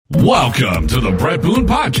Welcome to the Brett Boone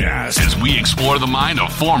Podcast as we explore the mind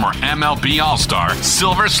of former MLB All-Star,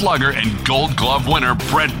 Silver Slugger, and Gold Glove winner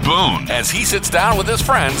Brett Boone as he sits down with his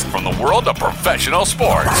friends from the world of professional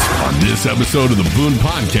sports. On this episode of the Boone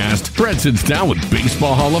Podcast, Brett sits down with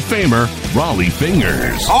Baseball Hall of Famer Rollie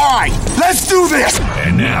Fingers. All right, let's do this!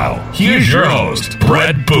 And now, here's your host,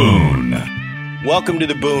 Brett Boone. Welcome to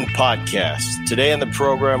the Boone Podcast. Today on the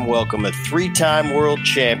program, welcome a three-time world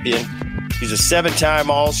champion. He's a seven-time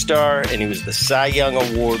All-Star, and he was the Cy Young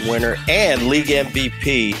Award winner and League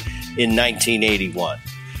MVP in 1981.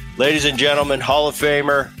 Ladies and gentlemen, Hall of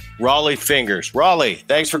Famer, Rollie Fingers. Rollie,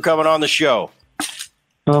 thanks for coming on the show.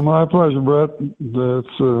 My pleasure, Brett.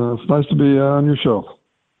 It's nice to be on your show.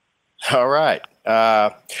 All right.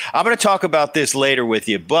 I'm going to talk about this later with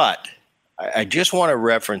you, but I just want to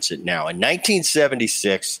reference it now. In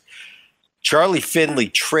 1976, Charlie Finley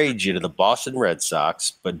trades you to the Boston Red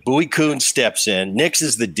Sox, but Bowie Kuhn steps in,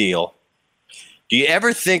 nixes the deal. Do you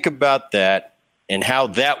ever think about that and how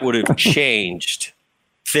that would have changed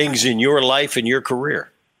things in your life and your career?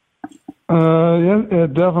 Yeah,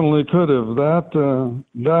 it definitely could have. That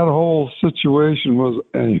whole situation was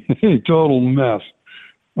a total mess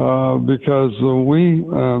because there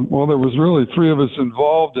was really three of us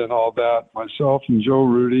involved in all that, myself and Joe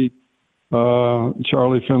Rudy.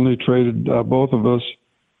 Charlie Finley traded both of us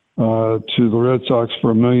to the Red Sox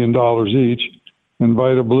for $1 million each, and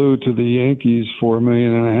Vida Blue to the Yankees for $1.5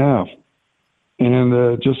 million. And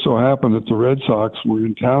it just so happened that the Red Sox were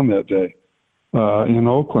in town that day in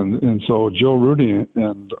Oakland, and so Joe Rudy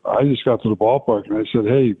and I just got to the ballpark and I said,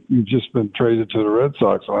 "Hey, you've just been traded to the Red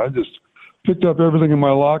Sox." And I just picked up everything in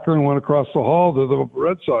my locker and went across the hall to the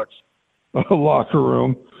Red Sox locker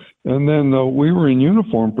room. And then we were in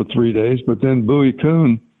uniform for 3 days, but then Bowie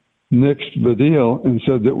Kuhn nixed the deal and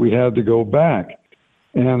said that we had to go back.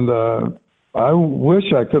 And I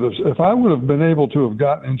wish I could have, if I would have been able to have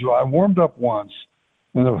gotten into, I warmed up once,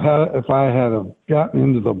 and if I had have gotten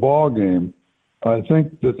into the ball game, I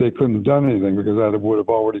think that they couldn't have done anything because I would have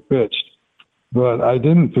already pitched. But I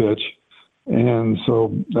didn't pitch, and so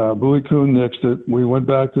Bowie Kuhn nixed it. We went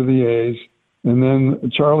back to the A's. And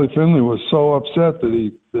then Charlie Finley was so upset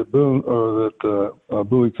that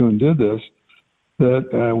Bowie Kuhn did this,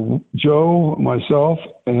 that Joe, myself,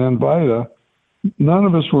 and Vida, none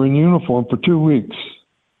of us were in uniform for 2 weeks.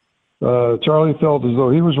 Charlie felt as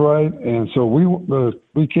though he was right, and so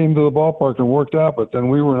we came to the ballpark and worked out, but then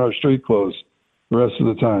we were in our street clothes the rest of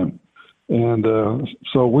the time. And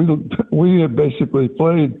so we had basically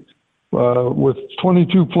played with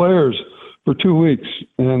 22 players for 2 weeks,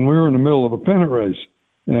 and we were in the middle of a pennant race,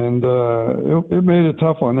 and it made it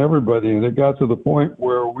tough on everybody. And it got to the point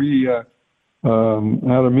where we had a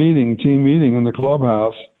team meeting in the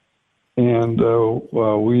clubhouse, and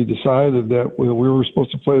we decided that we were supposed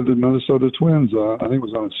to play the Minnesota Twins. I think it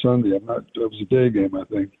was on a Sunday. It was a day game, I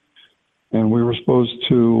think, and we were supposed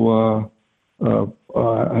to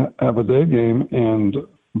have a day game. And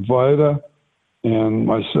Vida and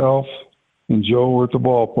myself and Joe were at the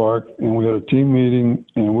ballpark, and we had a team meeting,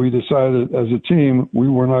 and we decided as a team we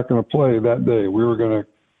were not going to play that day. We were going to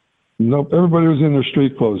everybody was in their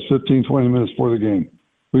street clothes 15, 20 minutes before the game.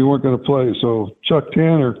 We weren't going to play. So Chuck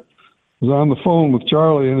Tanner was on the phone with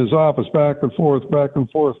Charlie in his office, back and forth,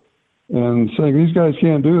 and saying, "These guys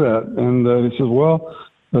can't do that." And he says, "Well,"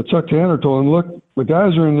 Chuck Tanner told him, "Look, the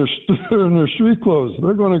guys are in their street clothes.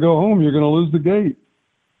 They're going to go home. You're going to lose the gate."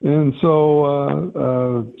 And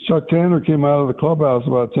so Chuck Tanner came out of the clubhouse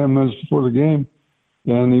about 10 minutes before the game,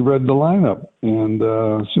 and he read the lineup. And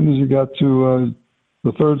as soon as he got to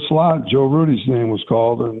the third slot, Joe Rudy's name was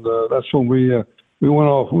called, and that's when we went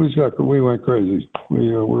off. We went crazy.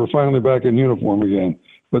 We were finally back in uniform again.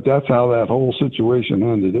 But that's how that whole situation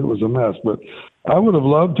ended. It was a mess. But I would have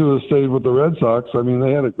loved to have stayed with the Red Sox. I mean,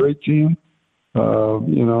 they had a great team. There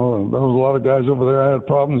was a lot of guys over there. I had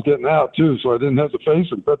problems getting out too, so I didn't have to face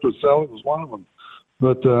them. Petrocelli was one of them.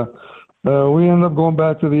 But we ended up going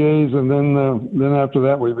back to the A's, and then after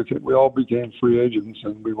that we all became free agents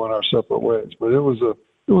and we went our separate ways. But it was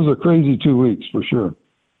a crazy 2 weeks for sure.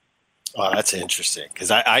 Oh, that's interesting because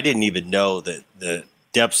I didn't even know that the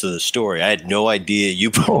depths of the story. I had no idea you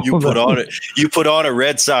put on a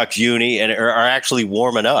Red Sox uni and are actually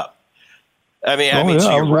warming up. So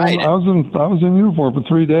you're right. I was in uniform for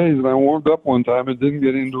 3 days, and I warmed up one time and didn't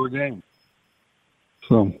get into a game.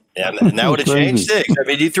 So yeah, and that would have changed things. I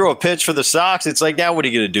mean, you throw a pitch for the Sox, it's like, now what are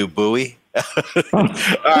you going to do, Bowie? All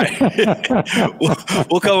right,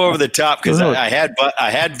 we'll come over the top because I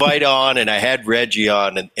had Vite on and I had Reggie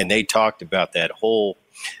on, and they talked about that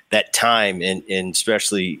time, and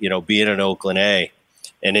especially being in Oakland A.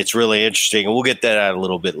 and it's really interesting. And we'll get that out a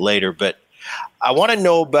little bit later. But I want to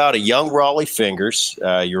know about a young Rollie Fingers.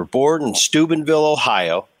 You were born in Steubenville,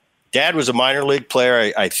 Ohio. Dad was a minor league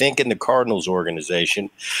player, I think, in the Cardinals organization.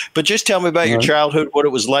 But just tell me about your childhood, what it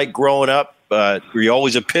was like growing up. Were you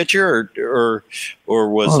always a pitcher, or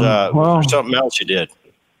was there something else you did?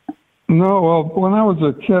 No, well, when I was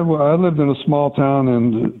a kid, I lived in a small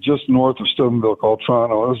town just north of Steubenville called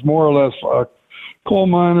Toronto. It was more or less coal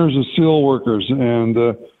miners and steel workers, and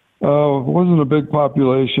wasn't a big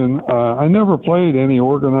population. I never played any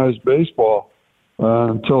organized baseball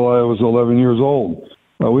until I was 11 years old.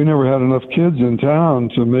 We never had enough kids in town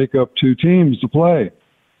to make up two teams to play.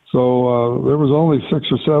 So there was only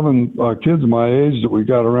 6 or 7 kids my age that we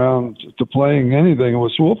got around to playing anything. It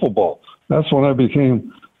was wiffle ball. That's when I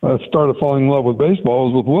started falling in love with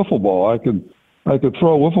baseball, was with wiffle ball. I could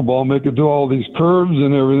throw a wiffle ball, make it do all these curves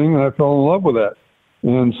and everything, and I fell in love with that.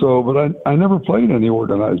 And so, but I never played any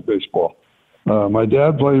organized baseball. My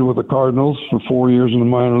dad played with the Cardinals for 4 years in the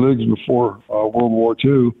minor leagues before World War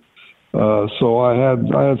II. So I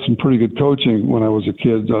had some pretty good coaching when I was a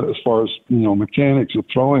kid as far as mechanics of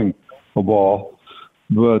throwing a ball.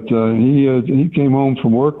 But he came home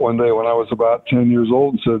from work one day when I was about 10 years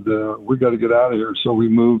old and said, "We got to get out of here." So we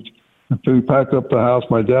moved. We packed up the house.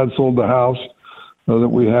 My dad sold the house that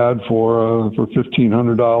we had for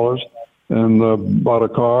 $1,500 and bought a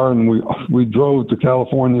car, and we drove to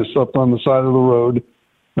California, slept on the side of the road.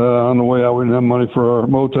 On the way out, we didn't have money for our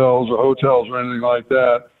motels or hotels or anything like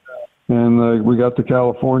that. And we got to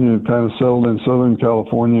California and kind of settled in Southern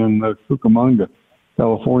California in Cucamonga,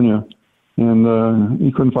 California. And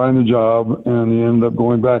he couldn't find a job, and he ended up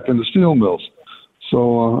going back into steel mills.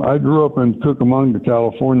 So I grew up in Cucamonga,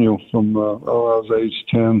 California from I was age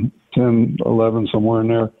 10, 11, somewhere in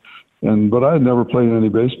there. But I had never played any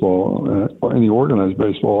baseball, any organized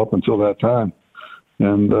baseball up until that time.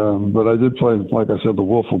 But I did play, like I said, the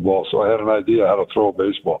wiffle ball, so I had an idea how to throw a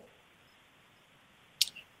baseball.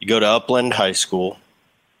 You go to Upland High School,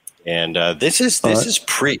 and this is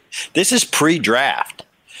pre-draft.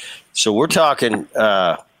 So we're talking.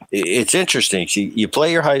 It's interesting. So you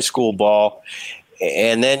play your high school ball,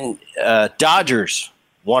 and then Dodgers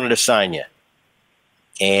wanted to sign you,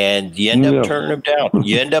 and you end up turning them down.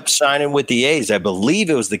 You end up signing with the A's. I believe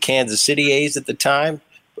it was the Kansas City A's at the time.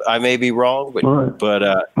 I may be wrong, but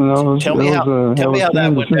tell me how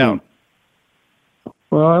that went down.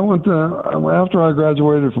 Well, I went after I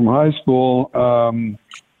graduated from high school.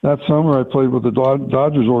 That summer, I played with the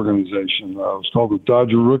Dodgers organization. It was called the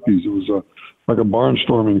Dodger Rookies. It was like a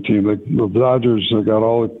barnstorming team. The Dodgers got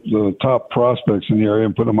all the top prospects in the area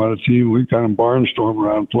and put them on a team. We kind of barnstormed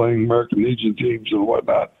around playing American Legion teams and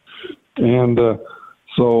whatnot. And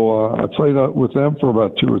so I played with them for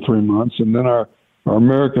about 2 or 3 months, and then our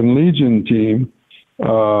American Legion team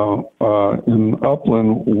in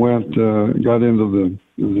Upland got into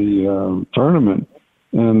the tournament,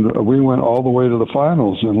 and we went all the way to the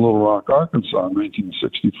finals in Little Rock, Arkansas, in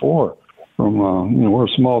 1964. From we're a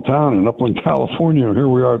small town in Upland, California. Here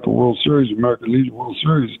we are at the World Series, American Legion World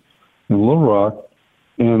Series in Little Rock,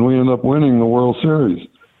 and we ended up winning the World Series.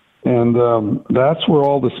 And that's where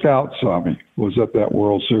all the scouts saw me, was at that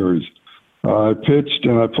World Series. I pitched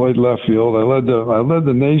and I played left field. I led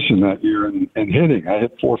the nation that year in hitting. I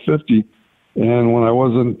hit 450, and when I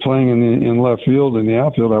wasn't playing in left field in the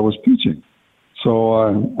outfield, I was pitching. So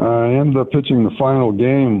I ended up pitching the final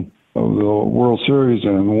game of the World Series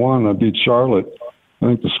and won. I beat Charlotte. I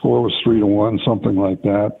think the score was 3-1, something like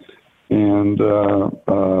that. And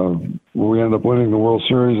we ended up winning the World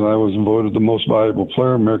Series, and I was voted the most valuable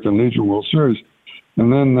player, American Legion World Series.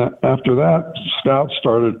 And then after that, scouts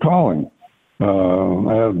started calling.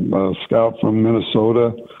 I had a scout from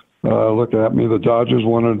Minnesota look at me. The Dodgers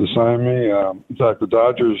wanted to sign me. In fact, the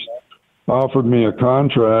Dodgers offered me a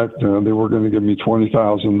contract. They were going to give me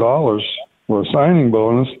 $20,000 for a signing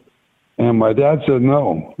bonus, and my dad said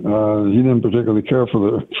no. He didn't particularly care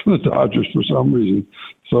for the Dodgers for some reason,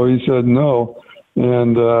 so he said no.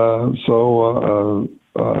 And so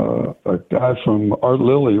a guy from Art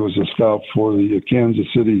Lilly, who was a scout for the Kansas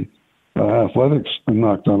City Athletics,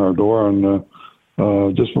 knocked on our door on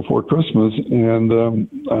just before Christmas, and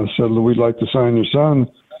I said, "We'd like to sign your son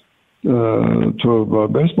to a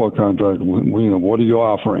baseball contract. What are you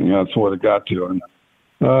offering?" That's what it got to, and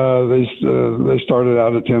they started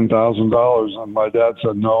out at $10,000, and my dad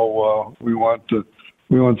said, "No, we want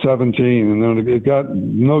 17," and then it got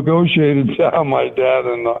negotiated down. My dad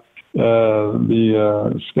and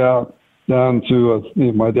the scout down to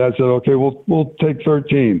my dad said, "Okay, we'll take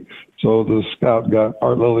 13." So the scout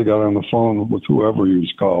Art Lilly got on the phone with whoever he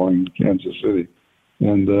was calling, Kansas City,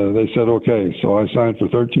 And they said, okay. So I signed for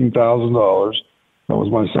 $13,000. That was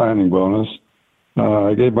my signing bonus.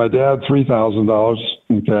 I gave my dad $3,000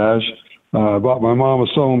 in cash. I bought my mom a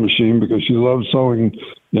sewing machine because she loved sewing,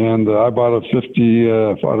 and I bought a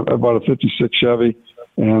 '56 Chevy,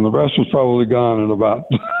 and the rest was probably gone in about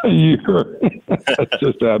a year. I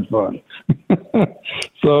just had fun.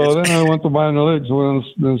 So then I went to minor leagues.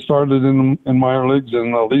 Then started in minor leagues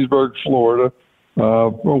in Leesburg, Florida,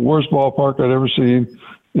 worst ballpark I'd ever seen,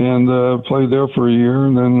 and played there for a year.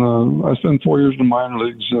 And then I spent 4 years in the minor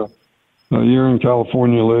leagues. A year in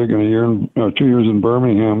California League and 2 years in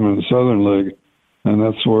Birmingham in the Southern League, and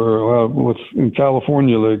that's where in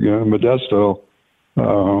California League, Modesto,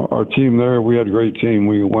 our team there, we had a great team.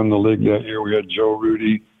 We won the league that year. We had Joe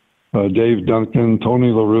Rudy, Dave Duncan,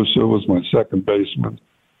 Tony La Russa was my second baseman.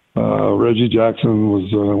 Reggie Jackson was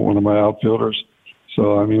one of my outfielders.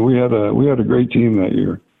 So I mean, we had a great team that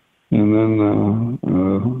year. And then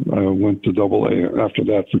I went to Double-A after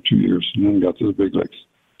that for 2 years, and then got to the big leagues.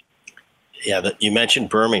 Yeah, you mentioned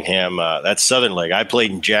Birmingham. That's Southern League. I played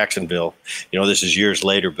in Jacksonville. This is years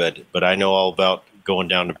later, but I know all about going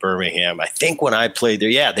down to Birmingham. I think when I played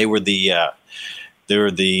there, they were the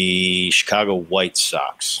Chicago White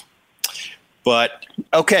Sox. But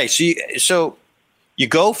okay, so you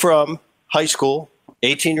go from high school,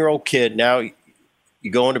 18-year-old kid. Now you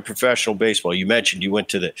go into professional baseball. You mentioned you went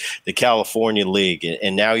to the California League,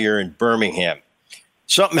 and now you're in Birmingham.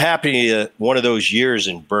 Something happened to you one of those years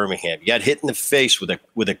in Birmingham. You got hit in the face with a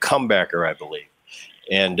comebacker, I believe,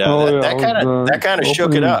 and that kind of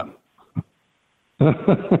shook it up.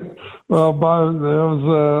 Well, that was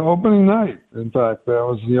opening night. In fact, that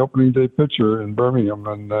was the opening day pitcher in Birmingham,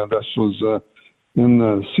 and this was in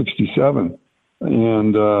 '67.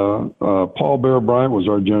 And Paul Bear Bryant was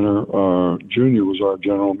our junior was our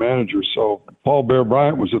general manager. So Paul Bear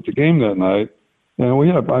Bryant was at the game that night. And we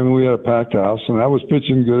had a packed house, and I was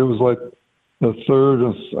pitching good. It was like the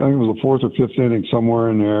fourth or fifth inning, somewhere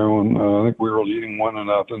in there, when I think we were leading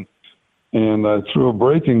 1-0. And I threw a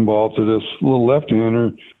breaking ball to this little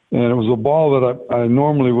left-hander, and it was a ball that I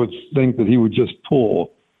normally would think that he would just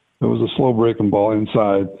pull. It was a slow breaking ball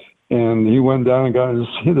inside, and he went down and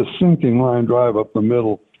hit a sinking line drive up the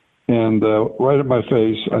middle, and right at my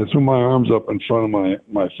face. I threw my arms up in front of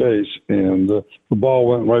my face, and the ball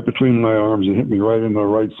went right between my arms and hit me right in the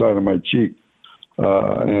right side of my cheek,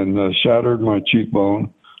 and shattered my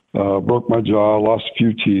cheekbone, broke my jaw, lost a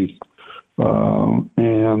few teeth,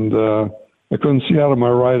 and I couldn't see out of my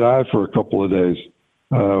right eye for a couple of days.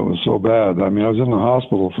 It was so bad. I mean, I was in the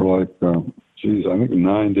hospital for like, I think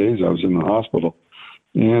 9 days I was in the hospital.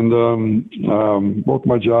 And broke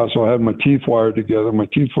my jaw, so I had my teeth wired together. My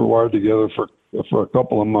teeth were wired together for a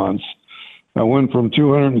couple of months. I went from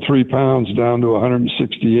 203 pounds down to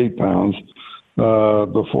 168 pounds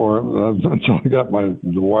until I got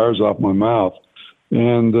the wires off my mouth.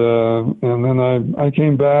 And then I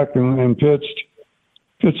came back and pitched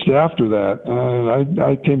after that. And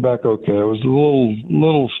I came back okay. It was a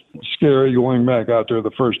little scary going back out there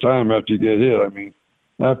the first time after you get hit. I mean,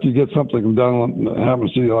 after you get something done that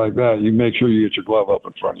happens to you like that, you make sure you get your glove up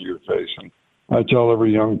in front of your face. And I tell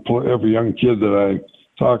every young kid that I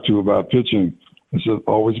talk to about pitching, I said,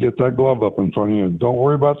 always get that glove up in front of you. Don't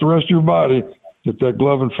worry about the rest of your body. Get that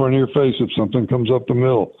glove in front of your face if something comes up the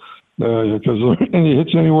middle. Because any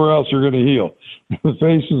hits anywhere else, you're going to heal. The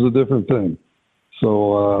face is a different thing.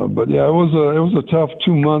 So, but yeah, it was a tough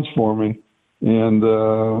 2 months for me. And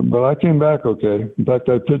but I came back okay. In fact,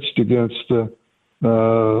 I pitched against.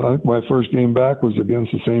 I think my first game back was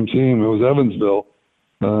against the same team. It was Evansville,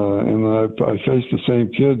 and I faced the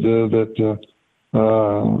same kid that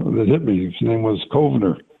hit me. His name was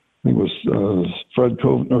Kovner. I think it was Fred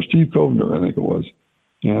Kovner or Steve Kovner, I think it was.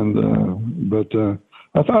 And but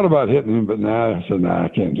I thought about hitting him, but I said, I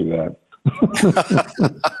can't do that.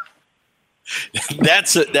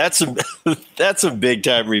 That's a big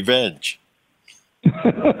time revenge.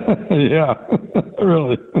 Yeah,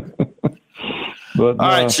 really. But all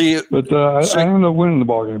right, I ended up winning the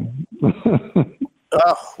ball game.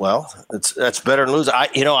 Oh well, that's better than losing.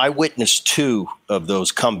 I witnessed two of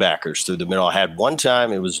those comebackers through the middle. I had one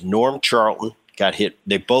time. It was Norm Charlton got hit.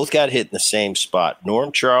 They both got hit in the same spot.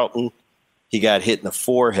 Norm Charlton, he got hit in the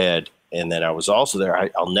forehead, and then I was also there.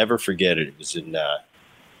 I'll never forget it. It was in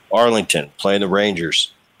Arlington playing the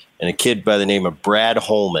Rangers, and a kid by the name of Brad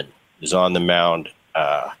Holman is on the mound.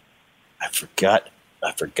 I forgot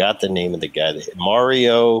the name of the guy.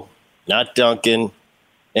 Mario, not Duncan.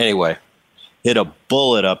 Anyway, hit a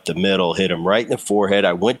bullet up the middle, hit him right in the forehead.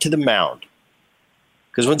 I went to the mound,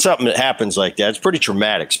 Because when something happens like that, it's pretty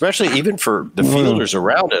traumatic, especially even for the fielders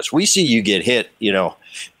around us. We see you get hit,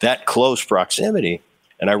 that close proximity.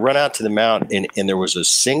 And I run out to the mound, and there was a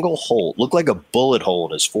single hole, looked like a bullet hole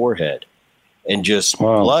in his forehead, and just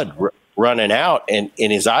blood running out, and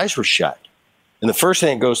his eyes were shut. And the first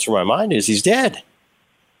thing that goes through my mind is he's dead.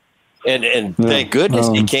 And thank goodness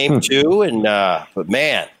he came to. And but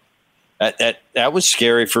man, that was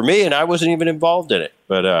scary for me, and I wasn't even involved in it.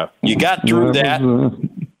 But you got through that.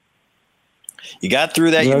 You got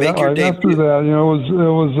through that. You make your debut. I got through that.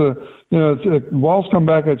 It was balls come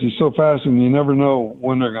back at you so fast, and you never know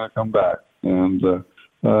when they're going to come back. And it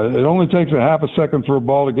only takes a half a second for a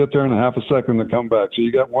ball to get there and a half a second to come back. So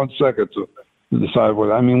you got 1 second to decide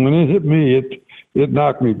what. I mean, when it hit me, it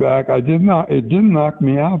knocked me back. It didn't knock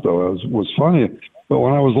me out though. It was funny. But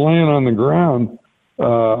when I was laying on the ground,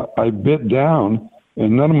 I bit down,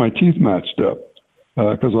 and none of my teeth matched up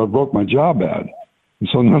because I broke my jaw bad. And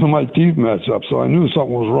so none of my teeth matched up. So I knew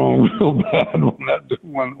something was wrong real bad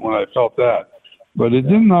when I felt that. But it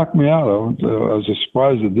didn't knock me out. I was just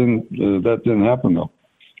surprised that didn't happen though.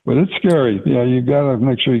 But it's scary. Yeah, you got to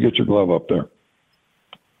make sure you get your glove up there.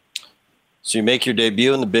 So you make your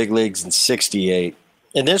debut in the big leagues in '68.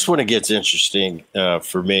 And this one, it gets interesting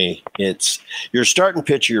for me. You're a starting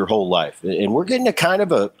pitcher your whole life. And we're getting to kind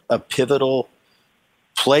of a pivotal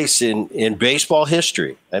place in baseball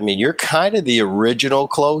history. I mean, you're kind of the original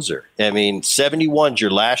closer. I mean, 71's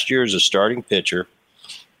your last year as a starting pitcher,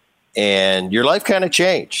 and your life kind of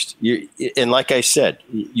changed. And like I said,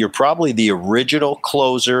 you're probably the original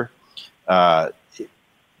closer.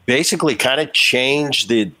 Basically kind of changed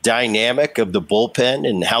the dynamic of the bullpen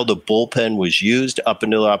and how the bullpen was used up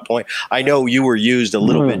until that point. I know you were used a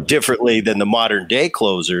little bit differently than the modern day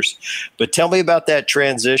closers, but tell me about that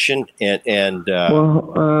transition. In 70,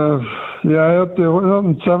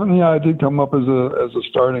 I did come up as a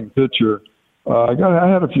starting pitcher. I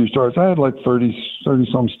had a few starts. I had like 30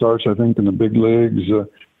 some starts, I think, in the big leagues.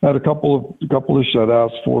 I had a couple of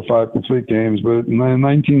shutouts, 4 or 5 complete games, but in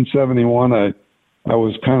 1971, I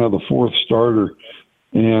was kind of the fourth starter,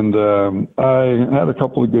 and I had a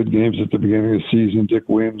couple of good games at the beginning of the season. Dick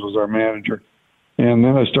Williams was our manager, and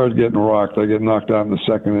then I started getting rocked. I get knocked out in the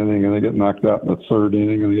second inning, and I get knocked out in the third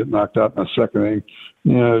inning, and I get knocked out in the second inning.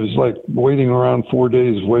 It was like waiting around 4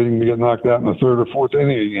 days, waiting to get knocked out in the third or fourth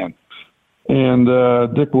inning again. And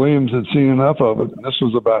Dick Williams had seen enough of it, and this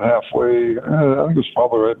was about halfway. I think it was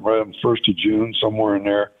probably right on the 1st of June, somewhere in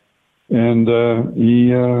there. And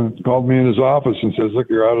he called me in his office and says, "Look,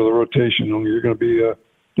 you're out of the rotation. You're going to be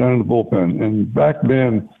down in the bullpen." And back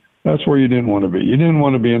then, that's where you didn't want to be. You didn't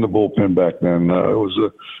want to be in the bullpen back then.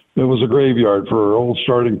 It was a graveyard for old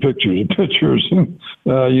starting pitchers,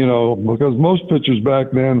 because most pitchers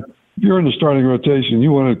back then, if you're in the starting rotation,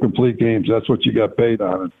 you wanted complete games. That's what you got paid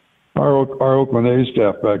on. And our Oakland A's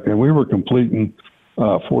staff back then, we were completing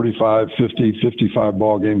 45, 50, 55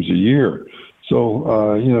 ball games a year.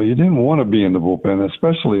 So, you didn't want to be in the bullpen,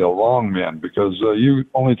 especially a long man, because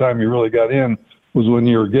only time you really got in was when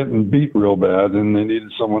you were getting beat real bad and they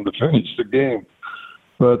needed someone to finish the game.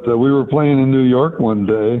 But we were playing in New York one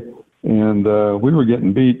day, and we were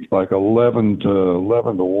getting beat like 11-1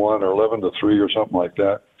 or 11-3 or something like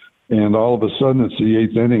that. And all of a sudden, it's the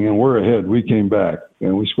 8th inning, and we're ahead. We came back,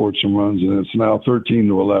 and we scored some runs, and it's now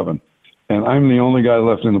 13-11. And I'm the only guy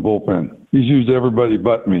left in the bullpen. He's used everybody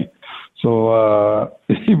but me. So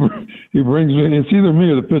he brings me. It's either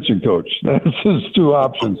me or the pitching coach. That's his 2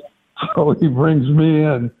 options. So he brings me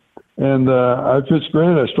in, and I pitched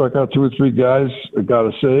great. I struck out 2 or 3 guys. Got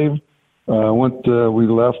a save. We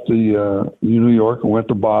left the New York and went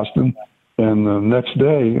to Boston. And the next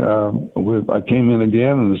day, I came in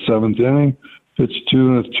again in the 7th inning, pitched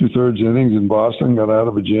 2 2/3 innings in Boston. Got out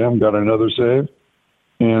of a jam. Got another save.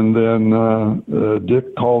 And then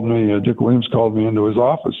Dick Williams called me into his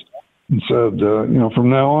office and said, from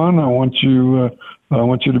now on, I want you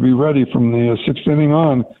to be ready from the 6th inning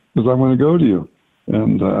on, because I'm going to go to you.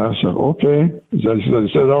 And I said, okay. He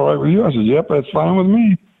said, all right with you? I said, yep, that's fine with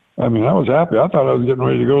me. I mean, I was happy. I thought I was getting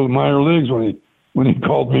ready to go to the minor leagues when he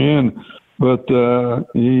called me in. But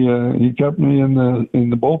he kept me in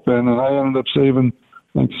the bullpen, and I ended up saving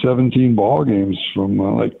like 17 ball games from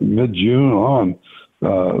like mid-June on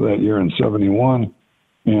that year in '71.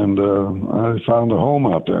 And I found a home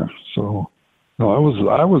out there. So I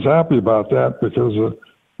was happy about that, because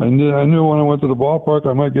I knew when I went to the ballpark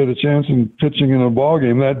I might get a chance in pitching in a ball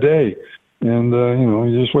game that day. And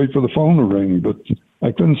you just wait for the phone to ring. But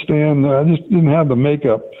I couldn't stand. I just didn't have the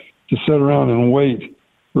makeup to sit around and wait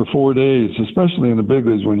for 4 days, especially in the big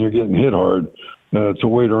leagues when you're getting hit hard. To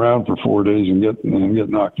wait around for 4 days and get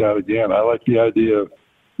knocked out again. I like the idea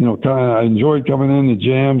I enjoyed coming into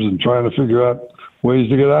jams and trying to figure out ways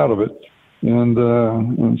to get out of it. And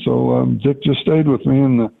so Dick just stayed with me,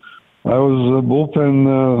 and I was a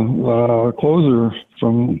bullpen closer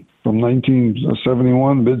from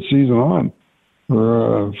 1971 mid-season on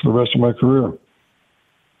for the rest of my career.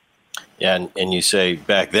 Yeah, and you say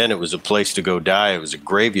back then it was a place to go die. It was a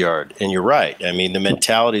graveyard. And you're right. I mean, the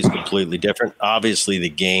mentality is completely different. Obviously, the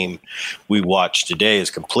game we watch today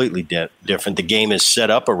is completely different. The game is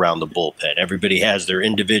set up around the bullpen. Everybody has their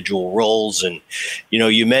individual roles. And,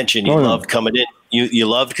 you mentioned you loved coming in. You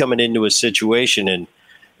loved coming into a situation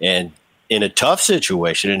and in a tough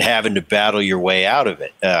situation and having to battle your way out of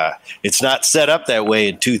it. It's not set up that way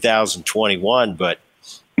in 2021, but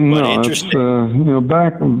interesting.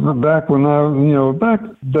 Back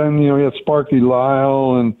then, you had Sparky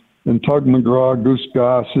Lyle and Tug McGraw, Goose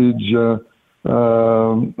Gossage,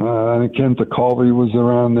 I think Ken Tecalvi was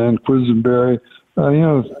around then, Quisenberry.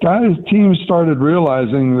 Teams started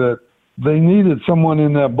realizing that they needed someone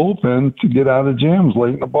in that bullpen to get out of jams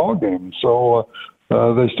late in the ball game. So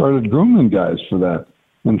they started grooming guys for that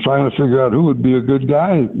and trying to figure out who would be a good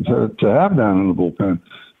guy to have down in the bullpen.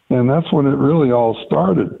 And that's when it really all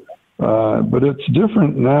started. But it's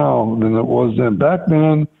different now than it was then. Back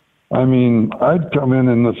then, I mean, I'd come in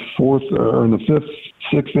the fourth or in the fifth,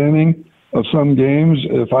 sixth inning of some games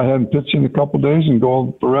if I hadn't pitched in a couple of days and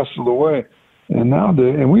go the rest of the way. And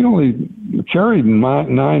nowadays, and we only carried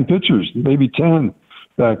 9 pitchers, maybe 10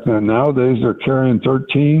 back then. Nowadays, they're carrying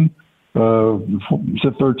 13,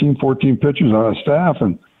 14 pitchers on a staff.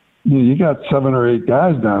 And you got 7 or 8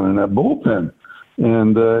 guys down in that bullpen.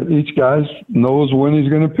 And each guy knows when he's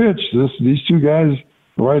going to pitch. These two guys,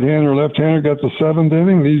 right-hander, left-hander, got the 7th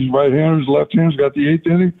inning. These right-handers, left-handers got the 8th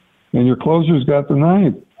inning. And your closer's got the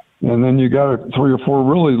 9th. And then you got 3 or 4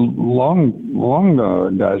 really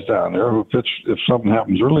long guys down there who pitch if something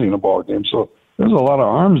happens early in a ball game. So there's a lot of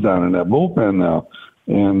arms down in that bullpen now.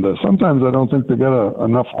 And sometimes I don't think they got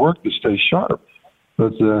enough work to stay sharp.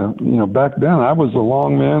 But, back then I was the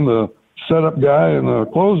long man, the setup guy and the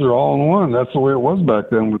closer all in one. That's the way it was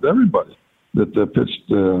back then with everybody that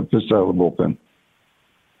pitched out of the bullpen.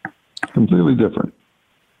 Completely different.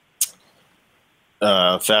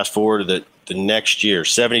 Fast forward to the next year,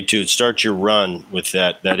 72. Start your run with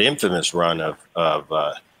that infamous run of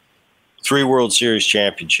 3 World Series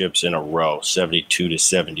championships in a row, 72 to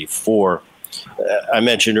 74. I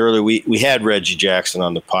mentioned earlier we had Reggie Jackson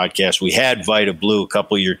on the podcast. We had Vita Blue, a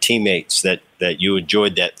couple of your teammates that you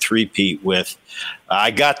enjoyed that three-peat with.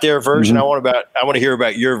 I got their version. Mm-hmm. I want to hear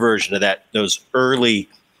about your version of that. Those early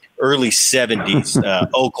 70s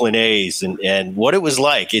Oakland A's and what it was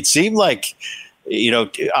like. It seemed like,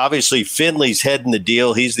 obviously Finley's heading the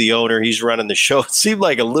deal. He's the owner. He's running the show. It seemed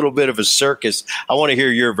like a little bit of a circus. I want to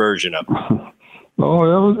hear your version of it.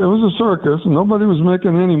 Oh, it was a circus. Nobody was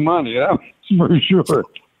making any money. That's for sure.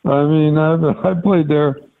 I mean, I played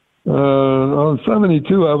there. On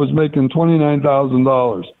 72, I was making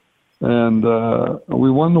 $29,000, and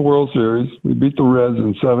we won the World Series. We beat the Reds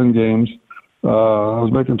in 7 games. I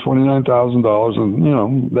was making $29,000,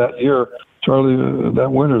 and that year,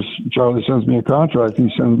 that winter, Charlie sends me a contract.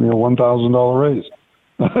 He sends me a $1,000 raise.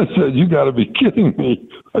 I said, "You got to be kidding me!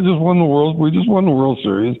 We just won the World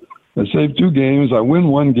Series. I saved 2 games. I win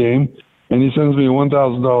 1 game, and he sends me a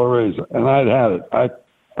 $1,000 raise." And I'd had it.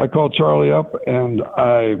 I called Charlie up, and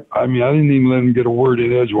I didn't even let him get a word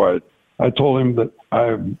in edgewise. I told him that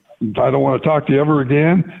I don't want to talk to you ever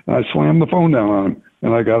again, and I slammed the phone down on him,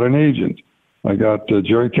 and I got an agent. I got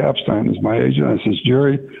Jerry Capstein as my agent. I says,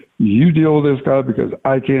 "Jerry, you deal with this guy because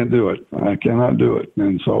I can't do it. I cannot do it."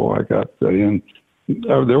 And so I got in.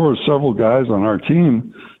 There were several guys on our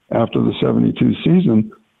team after the 72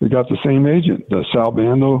 season. They got the same agent. Sal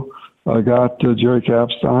Bando got Jerry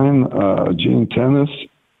Capstein, Gene Tennis,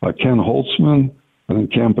 Ken Holtzman, I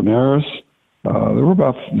think Campaneris. There were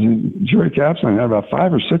Jerry Capstein had about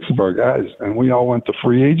 5 or 6 of our guys, and we all went to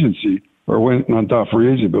free agency, or not free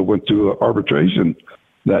agency, but went to arbitration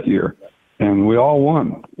that year. And we all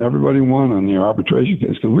won. Everybody won on the arbitration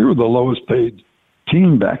case because we were the lowest paid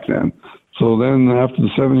team back then. So then after the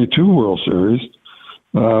 72 World Series,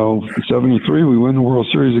 73, we win the World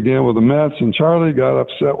Series again with the Mets, and Charlie got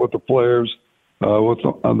upset with the players with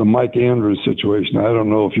the Mike Andrews situation. I don't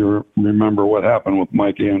know if you remember what happened with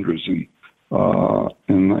Mike Andrews in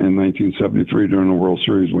 1973 during the World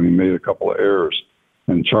Series when he made a couple of errors,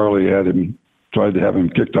 and Charlie tried to have him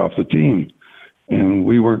kicked off the team, and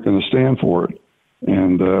we weren't going to stand for it,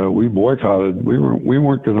 and we boycotted. We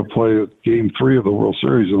weren't going to play Game 3 of the World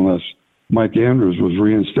Series unless Mike Andrews was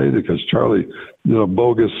reinstated because Charlie did a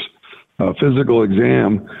bogus physical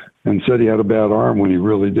exam and said he had a bad arm when he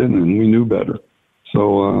really didn't, and we knew better.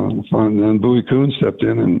 So and then Bowie Kuhn stepped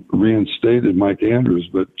in and reinstated Mike Andrews,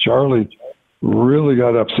 but Charlie really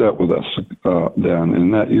got upset with us then.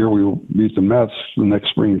 And that year we beat the Mets the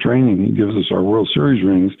next spring training. He gives us our World Series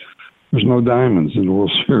rings. There's no diamonds in the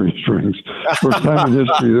World Series rings. First time in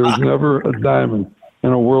history, there was never a diamond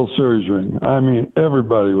in a World Series ring. I mean,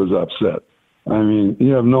 everybody was upset. I mean,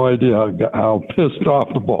 you have no idea how pissed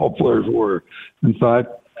off the ball players were. In fact,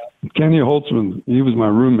 Kenny Holtzman, he was my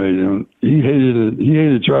roommate, and he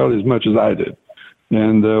hated Charlie as much as I did.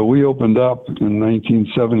 And we opened up in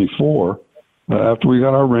 1974. After we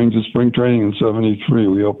got our rings in spring training in 73,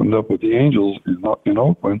 we opened up with the Angels in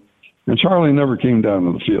Oakland. And Charlie never came down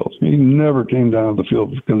to the field. He never came down to the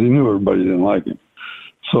field because he knew everybody didn't like him.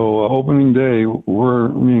 So opening day,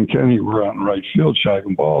 me and Kenny were out in right field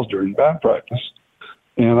shagging balls during bat practice.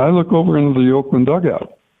 And I look over into the Oakland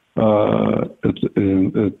dugout at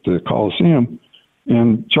the Coliseum,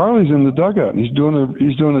 and Charlie's in the dugout, and he's doing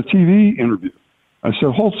a TV interview. I said,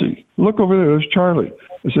 Holtzy, look over there. There's Charlie.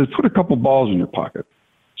 I said, put a couple balls in your pocket.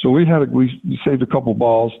 So we saved a couple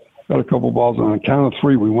balls, got a couple balls, and on the count of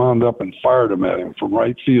three, we wound up and fired them at him from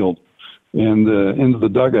right field and into the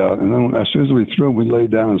dugout. And then as soon as we threw them, we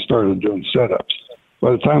laid down and started doing setups.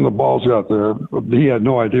 By the time the balls got there, he had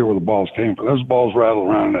no idea where the balls came from. Those balls rattled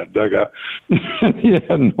around in that dugout. He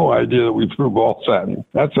had no idea that we threw balls at him.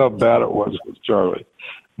 That's how bad it was with Charlie.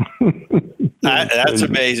 That's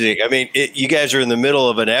amazing. I mean, you guys are in the middle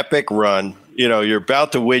of an epic run. You know, you're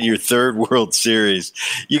about to win your third World Series.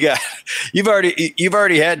 You've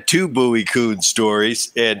already had two Bowie Kuhn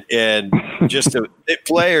stories, and just the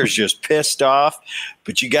players just pissed off.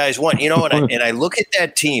 But you guys won. You know, and I look at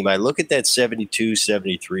that team. I look at that 72,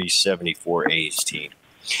 73, 74 A's team,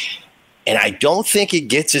 and I don't think it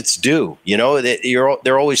gets its due. You know,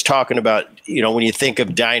 they're always talking about, you know, when you think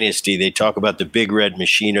of dynasty, they talk about the Big Red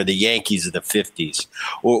Machine or the Yankees of the 50s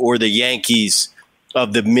or the Yankees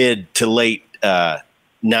of the mid to late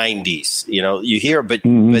 90s. You know, you hear, but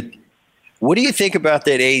what do you think about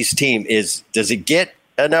that A's team? Does it get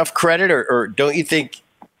enough credit, or don't you think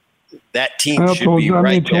that team should be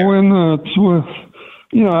right there? To win,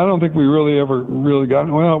 you know, I don't think we really ever got.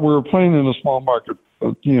 Well, we were playing in a small market,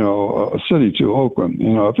 you know, a city too, Oakland.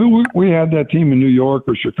 You know, if we had that team in New York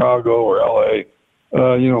or Chicago or LA,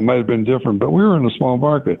 you know, it might have been different. But we were in a small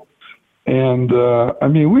market. And, I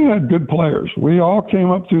mean, we had good players. We all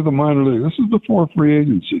came up through the minor league. This is before free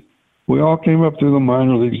agency. We all came up through the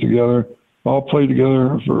minor leagues together, all played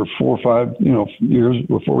together for 4 or 5, you know, years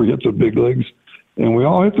before we hit the big leagues. And we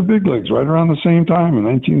all hit the big leagues right around the same time in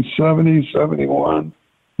 1970, 71.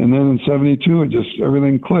 And then in 72, it just,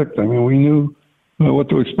 everything clicked. I mean, we knew what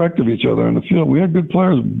to expect of each other in the field. We had good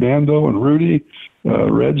players, Bando and Rudy,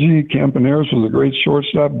 Reggie, Campaneris was a great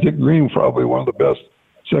shortstop. Dick Green, probably one of the best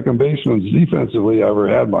second baseman defensively I ever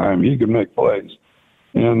had by him. He could make plays.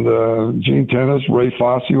 And Gene Tennis, Ray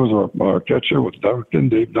Fosse was our catcher with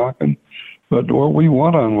Dave Duncan. But what we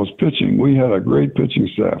won on was pitching. We had a great pitching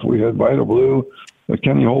staff. We had Vita Blue,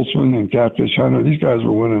 Kenny Holtzman, and Catfish Hunter. These guys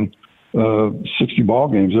were winning 60 ball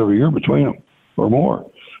games every year between them or more.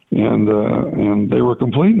 And they were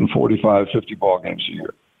completing 45, 50 ball games a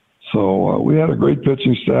year. So we had a great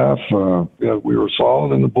pitching staff. We were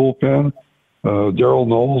solid in the bullpen. Darrell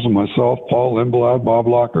Knowles and myself, Paul Lindblad, Bob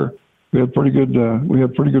Locker. We had pretty good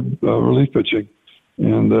relief pitching,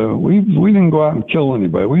 and we didn't go out and kill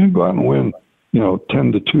anybody. We didn't go out and win, you know,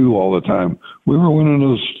 10-2 all the time. We were winning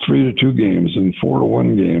those 3-2 games and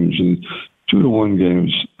 4-1 games and 2-1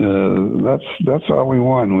 games. That's how we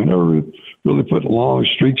won. We never really put long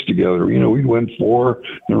streaks together. You know, we'd win 4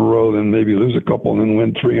 in a row, then maybe lose a couple, and then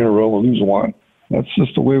win 3 in a row and lose 1. That's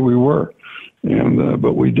just the way we were. And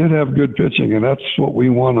but we did have good pitching, and that's what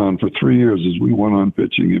we won on for 3 years. Is we won on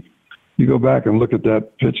pitching. If you go back and look at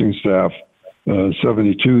that pitching staff,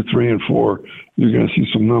 72, 3 and 4, you're going to see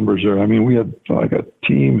some numbers there. I mean, we had like a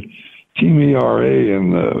team ERA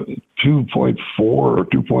in 2.4 or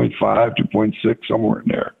 2.5, 2.6, somewhere in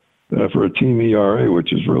there for a team ERA,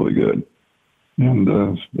 which is really good.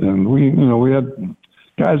 And we, you know, we had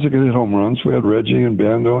guys that could hit home runs. We had Reggie and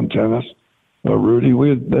Bando and Tennis. Rudy,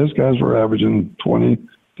 those guys were averaging 20,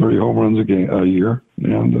 30 home runs a year,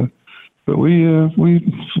 and but we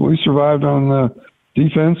survived on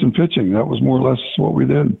defense and pitching. That was more or less what we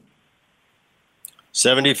did.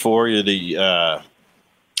 74, you're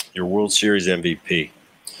your World Series MVP,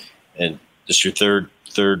 and just your third.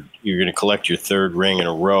 You're going to collect your third ring in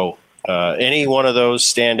a row. Any one of those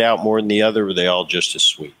stand out more than the other, or were they all just as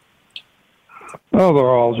sweet? Oh, they're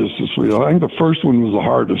all just as sweet. I think the first one was the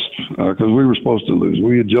hardest because we were supposed to lose.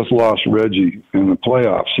 We had just lost Reggie in the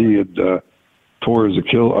playoffs. He had tore his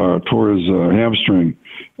hamstring,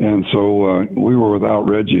 and so we were without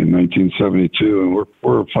Reggie in 1972, and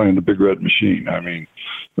we're playing the Big Red Machine. I mean,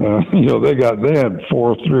 they had 3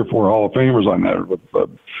 or 4 Hall of Famers on that with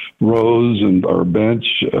Rose and our bench,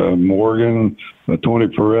 Morgan, Tony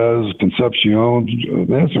Perez, Concepcion.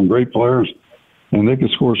 They had some great players, and they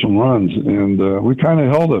could score some runs. And we kind of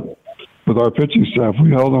held it with our pitching staff. We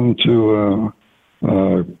held them to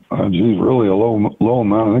really a low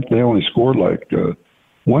amount. I think they only scored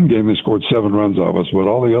one game they scored 7 runs off us, but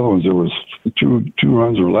all the other ones there was two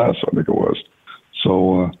runs or less, I think it was.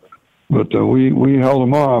 So, we held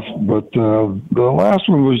them off. But the last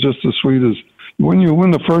one was just as sweet as when you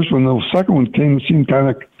win the first one. The second one seemed kind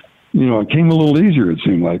of, it came a little easier. It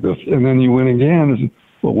seemed like this, and then you win again.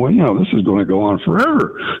 Well, this is going to go on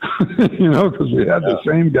forever, because we had the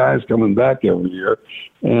same guys coming back every year,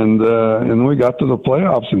 and we got to the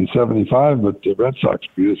playoffs in '75, but the Red Sox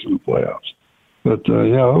beat us in the playoffs. But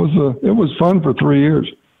it was fun for 3 years.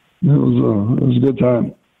 It was a good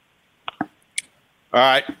time. All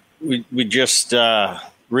right, we just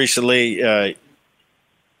recently, me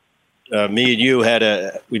and you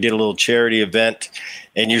we did a little charity event,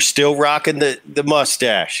 and you're still rocking the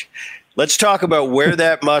mustache. Let's talk about where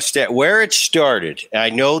that mustache, where it started. I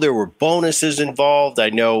know there were bonuses involved. I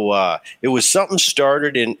know it was something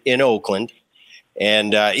started in Oakland,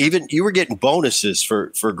 and even you were getting bonuses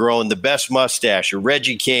for growing the best mustache. Or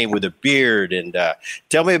Reggie came with a beard, and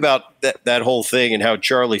tell me about that whole thing and how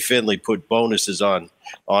Charlie Finley put bonuses on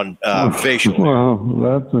facial hair.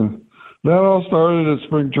 Well, that all started at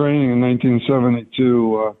spring training in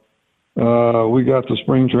 1972. We got to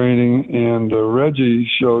spring training, and Reggie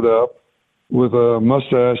showed up with a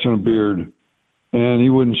mustache and a beard, and he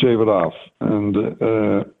wouldn't shave it off. And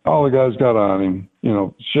all the guys got on him,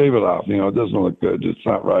 shave it off. It doesn't look good. It's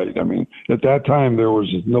not right. I mean, at that time, there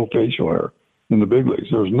was no facial hair in the big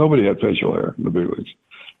leagues. Nobody had facial hair in the big leagues.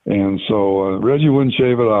 And so Reggie wouldn't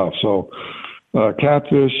shave it off. So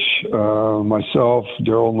Catfish, myself,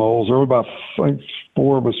 Darryl Knowles, there were about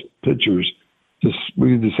 4 of us pitchers.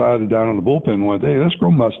 We decided down in the bullpen one day, let's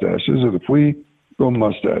grow mustaches. And if we grow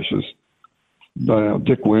mustaches,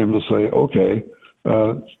 Dick Williams will say, okay,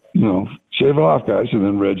 shave it off, guys. And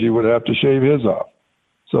then Reggie would have to shave his off.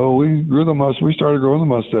 So we started growing the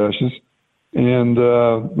mustaches. And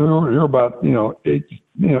we're about, 8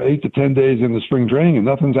 to 10 days into spring training, and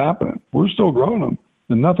nothing's happening. We're still growing them,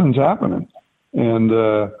 and nothing's happening. And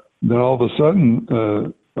then all of a sudden,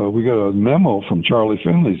 we got a memo from Charlie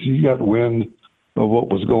Finley. So he got wind of what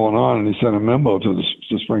was going on, and he sent a memo to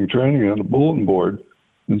the spring training on the bulletin board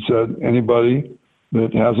and said, anybody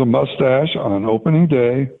that has a mustache on opening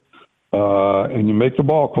day and you make the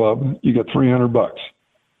ball club, you get $300.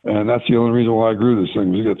 And that's the only reason why I grew this thing,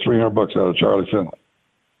 was you get $300 out of Charlie Finley.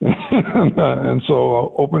 And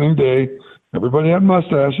so opening day, everybody had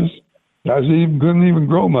mustaches. Guys couldn't even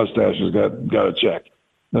grow mustaches got a check.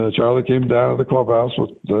 Charlie came down to the clubhouse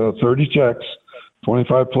with 30 checks,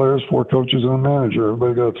 25 players, 4 coaches, and a manager.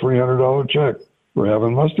 Everybody got a $300 check for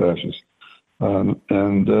having mustaches. And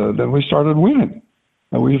then we started winning.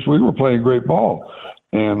 And we were playing great ball.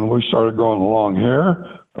 And we started growing long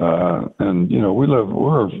hair. We're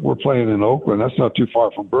playing in Oakland. That's not too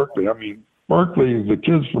far from Berkeley. I mean, Berkeley, the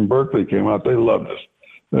kids from Berkeley came out. They loved us.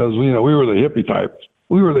 Because, we were the hippie type.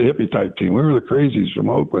 We were the hippie type team. We were the crazies from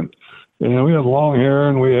Oakland. And we had long hair,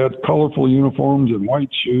 and we had colorful uniforms and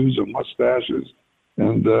white shoes and mustaches.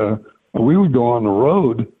 And we would go on the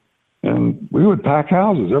road, and we would pack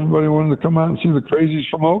houses. Everybody wanted to come out and see the crazies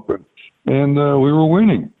from Oakland. And we were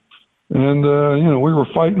winning. And, we were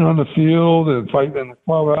fighting on the field and fighting in the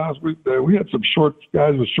clubhouse. We had some short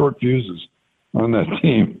guys with short fuses on that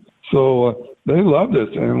team. So they loved us.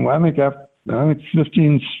 And I think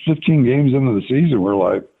 15 games into the season, we're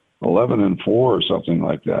like 11-4 or something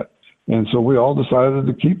like that. And so we all decided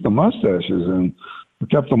to keep the mustaches, and we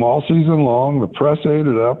kept them all season long. The press ate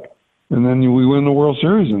it up, and then we win the World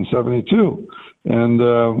Series in '72. And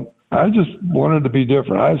I just wanted to be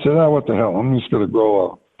different. I said, what the hell? I'm just going to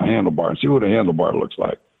grow a handlebar and see what a handlebar looks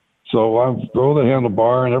like. So I grow the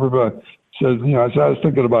handlebar, and everybody says, I was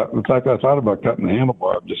thinking about, in fact, I thought about cutting the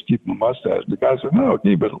handlebar, just keeping the mustache. The guy said, no,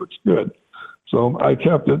 keep it. It looks good. So I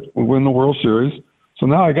kept it. We win the World Series. So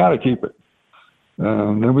now I got to keep it.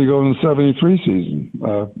 Then we go in the '73 season.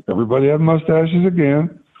 Everybody had mustaches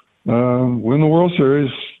again. Win the World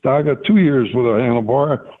Series. I got 2 years with a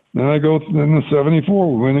handlebar. Then I go in the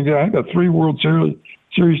 '74. We win again. I got 3 World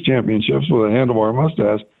Series championships with a handlebar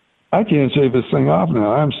mustache. I can't shave this thing off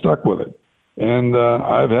now. I'm stuck with it. And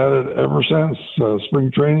I've had it ever since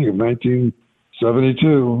spring training of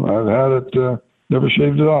 1972. I've had it, never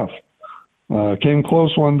shaved it off. Came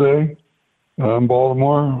close one day in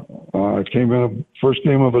Baltimore. I came in a first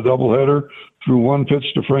game of a doubleheader, threw one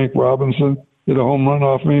pitch to Frank Robinson, hit a home run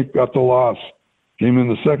off me, got the loss. Came in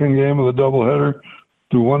the second game of the doubleheader,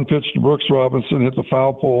 threw one pitch to Brooks Robinson, hit the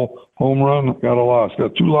foul pole, home run, got a loss.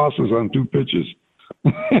 Got 2 losses on 2 pitches.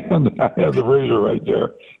 And I had the razor right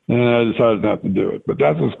there, and I decided not to do it. But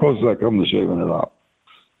that's as close as I come to shaving it off.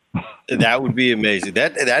 That would be amazing.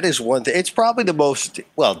 That is one thing. It's probably the most,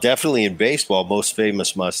 well, definitely in baseball, most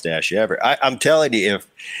famous mustache ever. I'm telling you,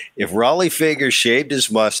 if Rollie Fingers shaved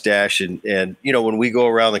his mustache, and you know, when we go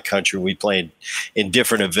around the country, we play in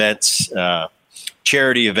different events,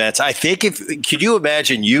 charity events. I think could you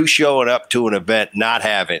imagine you showing up to an event not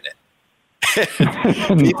having it?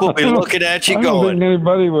 People be looking at you I going, don't think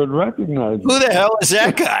anybody would recognize who the hell is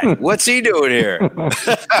that guy? What's he doing here?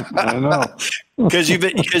 I know. Because you've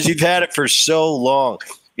had it for so long.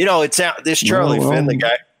 You know, it's out this Finley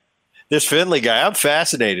guy. This Finley guy, I'm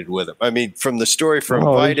fascinated with him. I mean, from the story from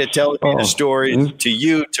Vida telling me the story to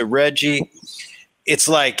you to Reggie, it's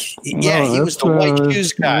like, he was the white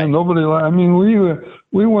shoes guy. Nobody. I mean,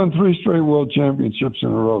 we won 3 straight world championships in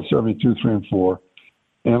a row, 72, 3, and 4.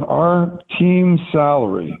 And our team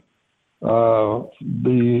salary for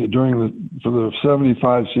the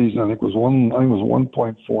 75 season, I think it was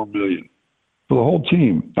 1.4 million for the whole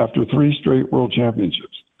team after 3 straight world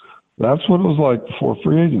championships. That's what it was like before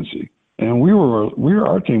free agency. And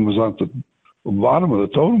our team was at the bottom of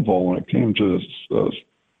the totem pole when it came to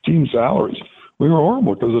team salaries. We were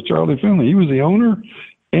horrible because of Charlie Finley. He was the owner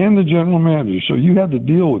and the general manager, so you had to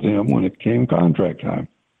deal with him when it came contract time.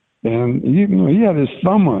 And he had his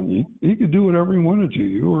thumb on you. He could do whatever he wanted to.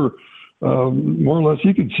 You were more or less,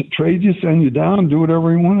 he could trade you, send you down, do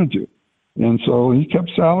whatever he wanted to. And so he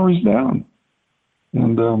kept salaries down.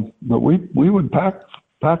 And but we would pack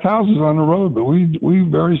houses on the road, but we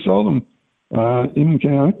very seldom even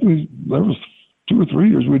came. I think there was 2 or 3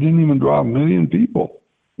 years we didn't even draw 1 million people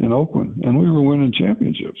in Oakland, and we were winning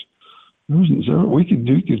championships. You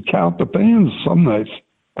could count the fans some nights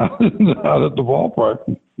out at the ballpark,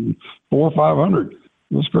 400 or 500.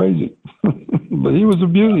 It was crazy, but he was a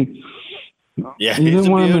beauty. Yeah, you didn't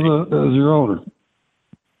want him as your owner.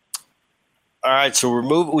 All right, so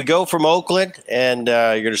we go from Oakland, and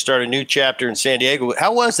you're going to start a new chapter in San Diego.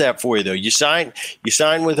 How was that for you, though? You signed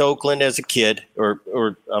with Oakland as a kid,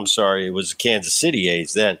 or I'm sorry, it was Kansas City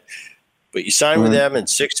A's then, but you signed with them in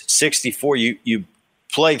 64. You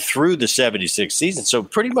played through the 76 season, so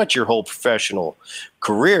pretty much your whole professional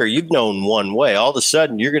career, you've known one way. All of a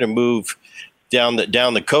sudden, you're going to move down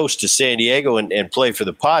the coast to San Diego and play for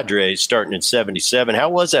the Padres starting in 77. How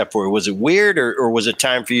was that for you? Was it weird or was it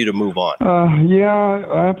time for you to move on?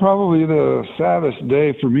 Probably the saddest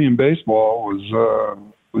day for me in baseball was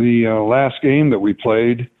the last game that we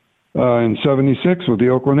played in 76 with the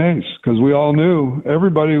Oakland A's, because we all knew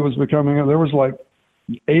everybody was becoming, there was like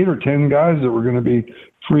 8 or 10 guys that were going to be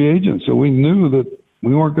free agents. So we knew that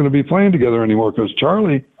we weren't going to be playing together anymore because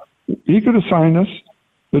Charlie, he could have signed us,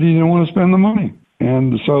 but he didn't want to spend the money.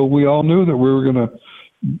 And so we all knew that we were going to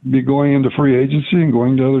be going into free agency and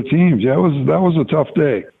going to other teams. Yeah, that was a tough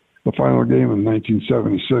day, the final game in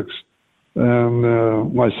 1976.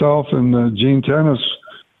 And myself and Gene Tennis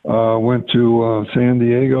went to San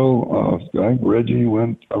Diego. I think Reggie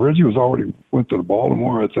went to the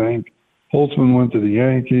Baltimore, I think. Holtzman went to the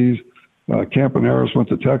Yankees. Campaneris went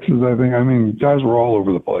to Texas, I think. I mean, guys were all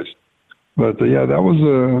over the place. But that was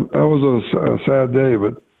a sad day.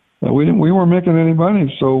 But we weren't making any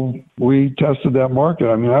money, so we tested that market.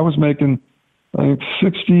 I mean, I was making, I think,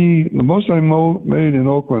 60. The most I made in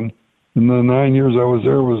Oakland in the 9 years I was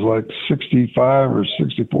there was like $65,000 or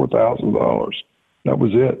 $64,000. That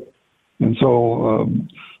was it. And so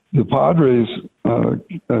the Padres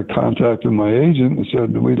contacted my agent and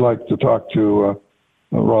said, we'd like to talk to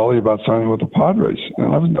Rollie about signing with the Padres.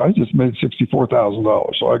 And I just made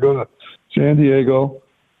 $64,000. So I go to San Diego,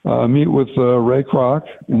 meet with Ray Kroc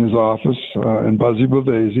in his office and Buzzy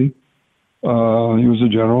Bavasi. He was the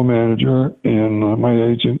general manager, and my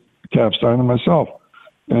agent, Capstein, and myself.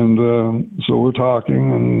 And so we're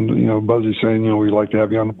talking, and, Buzzy's saying, we'd like to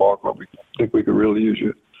have you on the ball club. We think we could really use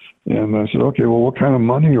you. And I said, okay, well, what kind of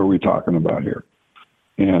money are we talking about here?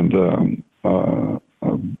 And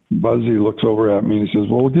Buzzy looks over at me and he says,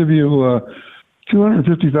 well, we'll give you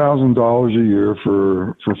 $250,000 a year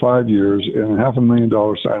for 5 years and a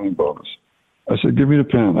 $500,000 signing bonus. I said, give me the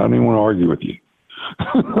pen. I didn't want to argue with you.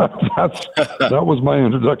 That was my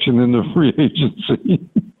introduction into free agency.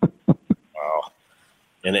 Wow.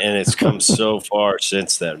 And it's come so far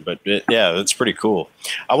since then. But yeah, that's pretty cool.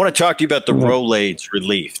 I want to talk to you about the Rollies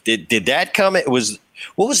relief. Did that come?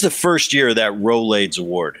 What was the first year of that Rollies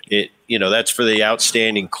award? That's for the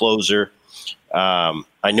outstanding closer.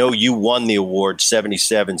 I know you won the award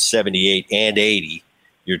 77, 78, and 80.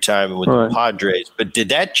 Your time with the Padres, but did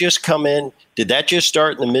that just come in? Did that just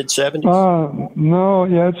start in the mid 70s? No,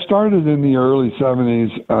 it started in the early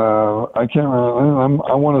 70s. I can't remember.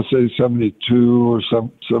 I want to say 72 or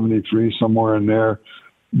 73, somewhere in there.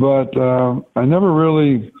 But I never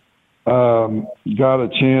really got a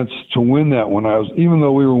chance to win that one. Even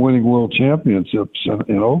though we were winning world championships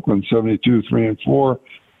in Oakland, 72, 3 and 4.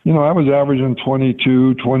 I was averaging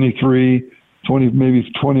 22, 23, 20, maybe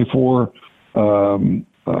 24.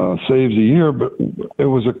 Saves a year, but it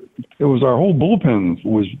was our whole bullpen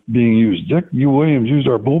was being used. Dick U. Williams used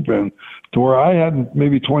our bullpen to where I had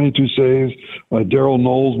maybe 22 saves. Darrell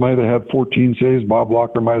Knowles might have had 14 saves. Bob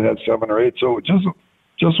Locker might have had 7 or 8. So it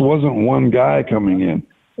just wasn't one guy coming in.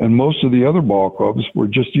 And most of the other ball clubs were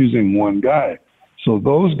just using one guy. So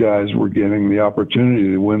those guys were getting the opportunity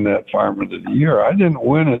to win that Fireman of the Year. I didn't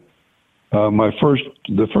win it.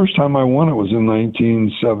 The first time I won it was in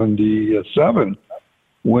 1977.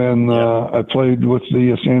 When I played with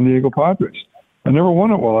the San Diego Padres. I never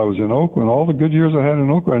won it while I was in Oakland. All the good years I had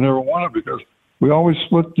in Oakland, I never won it because we always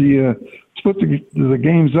split the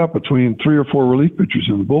games up between 3 or 4 relief pitchers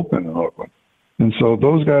in the bullpen in Oakland. And so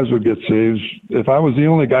those guys would get saves. If I was the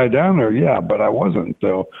only guy down there, but I wasn't.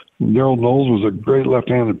 So Darrell Knowles was a great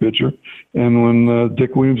left-handed pitcher. And when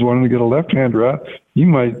Dick Williams wanted to get a left-hander out, he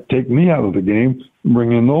might take me out of the game and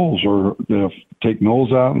bring in Knowles, or take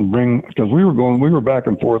Knowles out and because we were back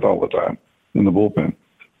and forth all the time in the bullpen.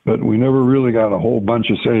 But we never really got a whole bunch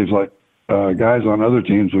of saves. Like guys on other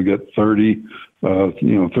teams would get 30,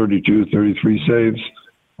 32, 33 saves.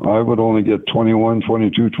 I would only get 21,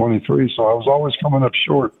 22, 23. So I was always coming up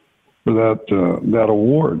short for that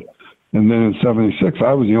award. And then in 76,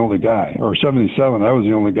 I was the only guy, or 77, I was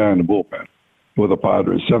the only guy in the bullpen with the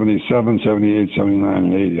Padres. 77, 78, 79,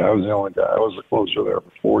 and 80. I was the only guy. I was the closer there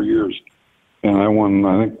for 4 years. And I won,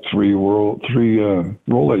 I think, 3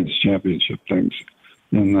 Rollies championship things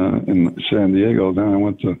in San Diego. Then I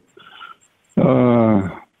went to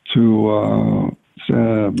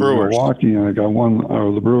Milwaukee, and I got one.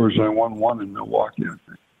 Or the Brewers, I won 1 in Milwaukee, I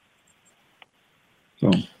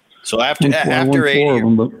think. So after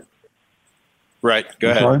 80, right?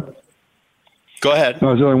 Go ahead. Sorry? Go ahead.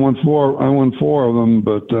 No, I won 4. I won 4 of them,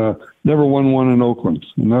 but never won one in Oakland.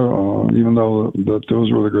 Never, even though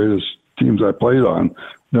those were the greatest teams I played on,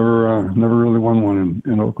 never really won one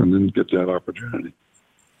in Oakland. Didn't get that opportunity.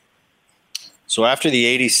 So after the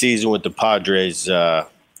 80 season with the Padres, you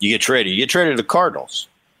get traded. You get traded to the Cardinals.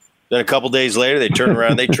 Then a couple days later, they turn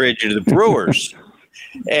around, they trade you to the Brewers.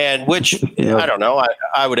 And I don't know.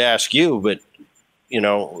 I would ask you, but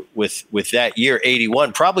with that year,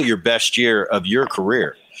 81, probably your best year of your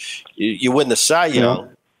career. You win the Cy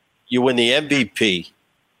Young, you win the MVP,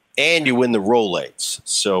 and you win the Rollies.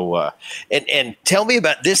 So, and tell me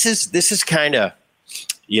about this. Is kind of,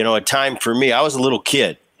 a time for me. I was a little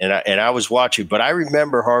kid, and I was watching, but I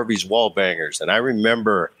remember Harvey's Wallbangers, and I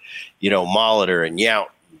remember, Molitor and Yount,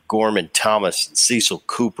 Gorman, Thomas, and Cecil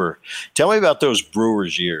Cooper. Tell me about those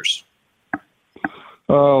Brewers years.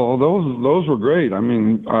 Oh, those were great. I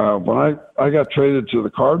mean, when I got traded to the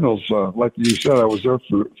Cardinals, like you said, I was there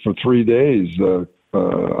for 3 days.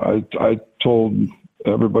 I told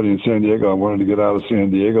everybody in San Diego I wanted to get out of San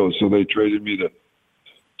Diego, so they traded me to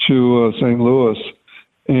St. Louis,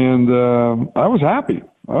 and I was happy.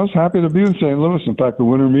 I was happy to be in St. Louis. In fact, the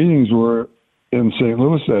winter meetings were in St.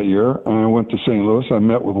 Louis that year, and I went to St. Louis. I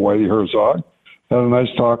met with Whitey Herzog, had a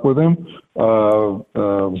nice talk with him.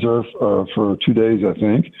 Was there for 2 days, I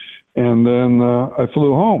think, and then I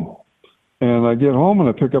flew home. And I get home and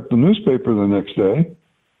I pick up the newspaper the next day,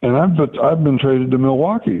 and I've been traded to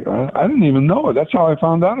Milwaukee. I didn't even know it. That's how I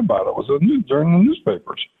found out about it. It was during the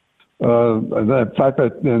newspapers. In fact,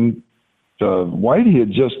 Whitey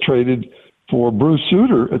had just traded for Bruce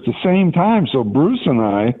Sutter at the same time. So Bruce and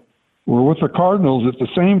I were with the Cardinals at the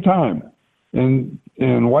same time. And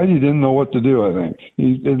Whitey didn't know what to do, I think.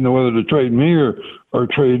 He didn't know whether to trade me or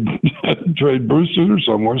trade trade Bruce Sutter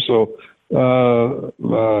somewhere. So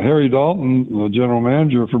Harry Dalton, the general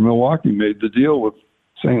manager for Milwaukee, made the deal with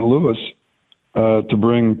St. Louis to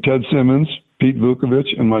bring Ted Simmons, Pete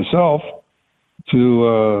Vukovich, and myself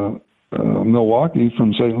to Milwaukee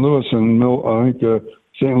from St. Louis. And I think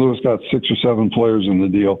St. Louis got 6 or 7 players in the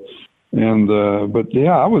deal. And but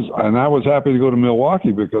yeah, I was happy to go to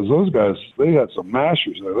Milwaukee because those guys, they had some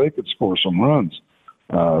mashers there. They could score some runs.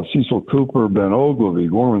 Cecil Cooper, Ben Ogilvy,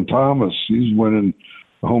 Gorman Thomas. He's winning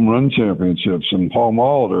home run championships, and Paul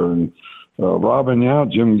Molitor, and Robin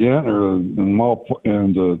Yount, Jim Gantner, and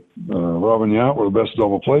Robin Yount were the best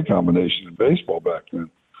double play combination in baseball back then.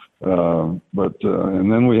 And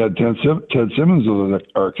then we had Ted Simmons as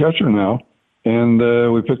our catcher now, and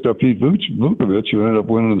we picked up Pete Vukovich, who ended up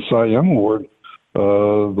winning the Cy Young Award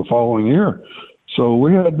the following year. So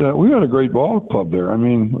we had a great ball club there. I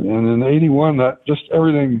mean, and in '81, that just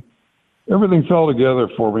everything fell together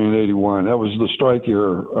for me in '81. That was the strike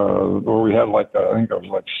year where we had I think it was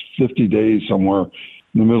like 50 days somewhere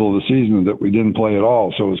in the middle of the season that we didn't play at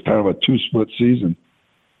all. So it was kind of a 2-split season.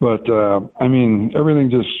 But I mean, everything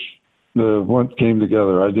just came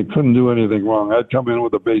together. I couldn't do anything wrong. I'd come in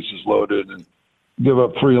with the bases loaded and give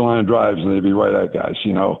up 3 line drives, and they'd be right at guys.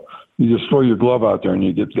 You know, you just throw your glove out there and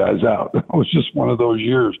you get guys out. It was just one of those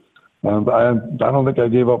years. I don't think I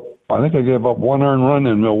gave up. I think I gave up 1 earned run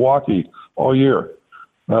in Milwaukee all year.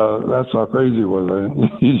 That's how crazy it was.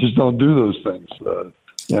 You just don't do those things.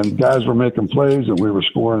 And guys were making plays, and we were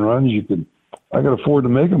scoring runs. I could afford to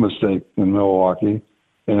make a mistake in Milwaukee,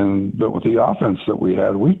 but with the offense that we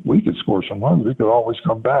had, we could score some runs. We could always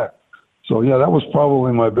come back. So yeah, that was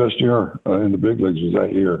probably my best year in the big leagues. Was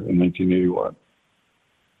that year in 1981.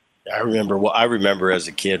 I remember as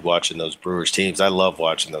a kid watching those Brewers teams. I love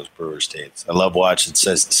watching those Brewers teams. I love watching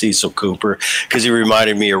Cecil Cooper because he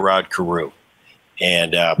reminded me of Rod Carew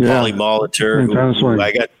and Paulie Molitor, who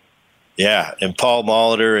I got. Yeah, and Paul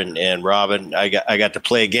Molitor and Robin. I got to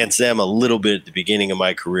play against them a little bit at the beginning of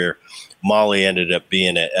my career. Molly ended up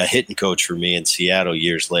being a hitting coach for me in Seattle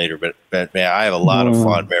years later. But man, I have a lot of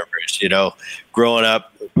fond memories. You know, growing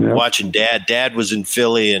up, watching Dad. Dad was in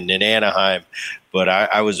Philly and in Anaheim, but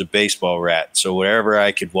I was a baseball rat. So wherever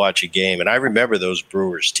I could watch a game, and I remember those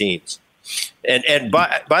Brewers teams. And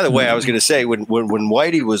by the way, I was going to say when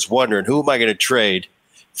Whitey was wondering who am I going to trade,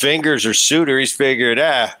 Fingers or Suter, he's figured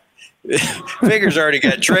Fingers already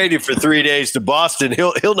got traded for 3 days to Boston.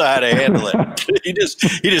 He'll know how to handle it. He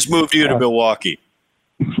just moved you to Milwaukee.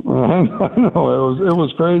 I know it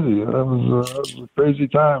was crazy. It was a crazy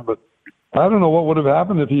time, but I don't know what would have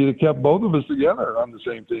happened if he had kept both of us together on the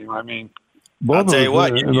same team. I mean, I'll tell you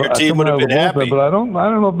what, your team would have been happy. But I don't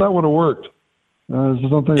know if that would have worked. I just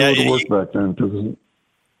don't think it would have worked back then. Cause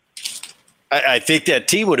I think that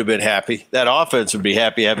team would have been happy. That offense would be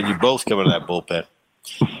happy having you both come into that bullpen.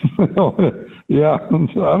 Yeah, I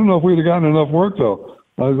don't know if we'd have gotten enough work though.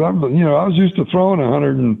 I was used to throwing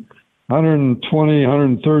 120,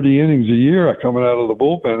 130 innings a year coming out of the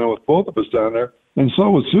bullpen, and with both of us down there, and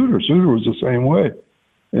so was Suter. Suter was the same way,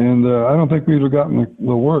 and I don't think we'd have gotten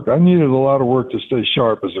the work. I needed a lot of work to stay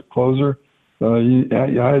sharp as a closer. I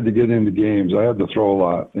had to get into games. I had to throw a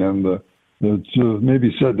lot, and to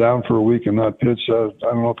maybe sit down for a week and not pitch. I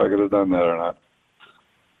don't know if I could have done that or not.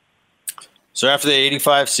 So after the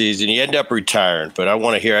 '85 season, you end up retiring. But I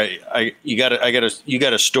want to hear. You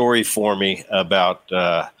got a story for me about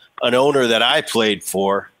an owner that I played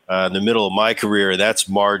for in the middle of my career. That's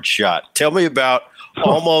Marge Schott. Tell me about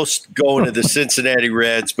almost going to the Cincinnati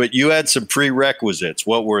Reds, but you had some prerequisites.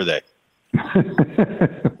 What were they?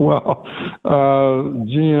 Well,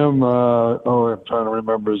 GM. I'm trying to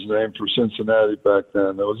remember his name for Cincinnati back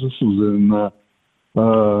then. This was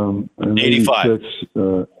in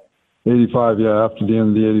 '85. 85, yeah, after the end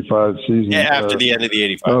of the 85 season. Yeah, after the end of the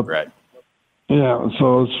 85, right. Yeah,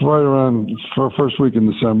 so it's right around first week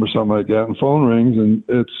in December, something like that, and phone rings, and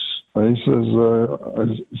he says,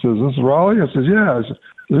 this is Rollie? I says, yeah. I said,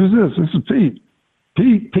 who's this? This is Pete.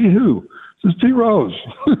 Pete who? This is Pete Rose.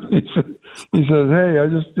 he says, hey,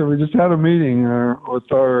 we just had a meeting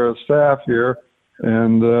with our staff here,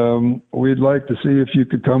 and we'd like to see if you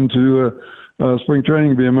could come to spring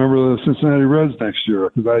training, be a member of the Cincinnati Reds next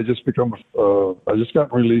year, because I just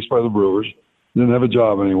got released by the Brewers, didn't have a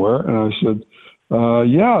job anywhere, and I said,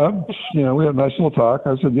 we had a nice little talk.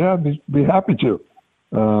 I said, yeah, I'd be happy to.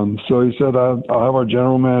 So he said, I'll have our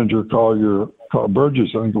general manager call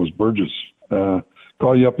Burgess. I think it was Burgess.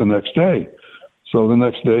 Call you up the next day. So the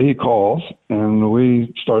next day he calls, and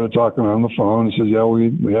we started talking on the phone. He says, yeah,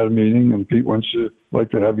 we had a meeting, and Pete wants to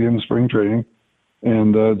like to have you in the spring training.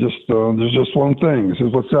 And there's just one thing. He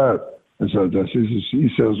says, what's that? I said, he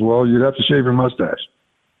says, well, you'd have to shave your mustache.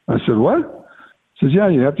 I said, what? He says, yeah,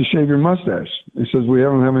 you have to shave your mustache. He says, we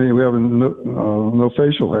have a no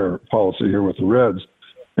facial hair policy here with the Reds.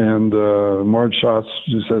 And Marge Schott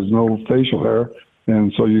just has no facial hair.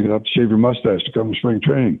 And so you have to shave your mustache to come to spring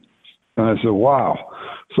training. And I said, wow.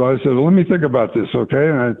 So I said, well, let me think about this, okay?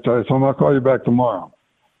 And I told him, I'll call you back tomorrow.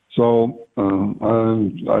 So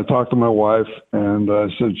I talked to my wife, and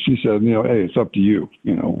she said, hey, it's up to you,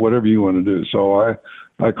 whatever you want to do. So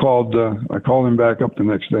I called him back up the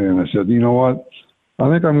next day, and I said, you know what? I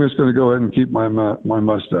think I'm just going to go ahead and keep my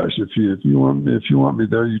mustache. If you want me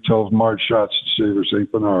there, you tell Marge Schatz to shave her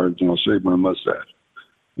St. Bernard, and I'll shave my mustache.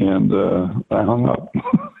 And I hung up.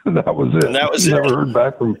 That was it. And that was never heard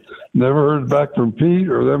back from Pete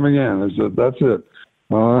or them again. I said, that's it.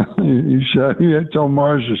 You tell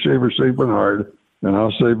Marge to shave her St. Bernard, and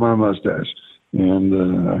I'll shave my mustache.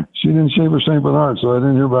 And she didn't shave her St. Bernard, so I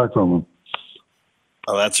didn't hear back from him.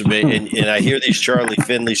 Oh, that's amazing. And I hear these Charlie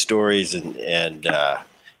Finley stories and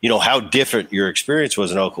how different your experience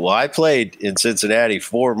was in Oakland. Well, I played in Cincinnati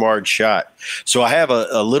for Marge Schott, so I have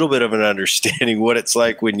a little bit of an understanding what it's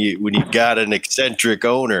like when you've got an eccentric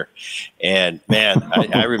owner. And, man,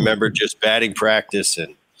 I remember just batting practice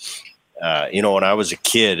and, when I was a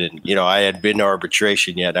kid and, I hadn't been to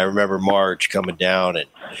arbitration yet. I remember Marge coming down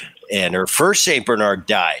and her first St. Bernard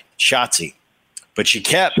died, Shotzi. But she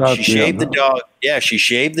shaved the dog. Yeah, she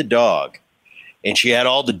shaved the dog. And she had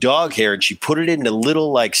all the dog hair, and she put it into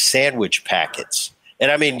little, sandwich packets.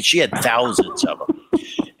 And, I mean, she had thousands of them.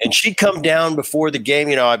 And she'd come down before the game.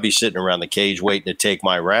 I'd be sitting around the cage waiting to take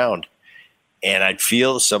my round. And I'd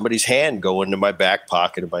feel somebody's hand go into my back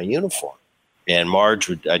pocket of my uniform. And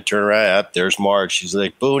I'd turn around, there's Marge. She's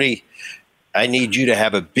like, Boone, I need you to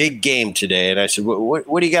have a big game today. And I said,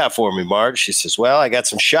 what do you got for me, Marge? She says, well, I got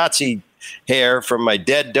some Shotzi hair from my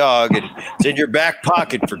dead dog, and it's in your back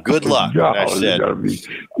pocket for good luck. And I said, all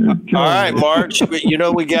right, Marge,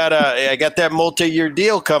 we got I got that multi-year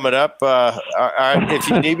deal coming up. All right, if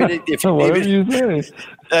you need me to,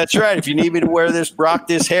 that's right. If you need me to rock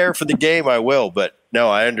this hair for the game, I will. But no,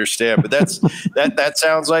 I understand. But that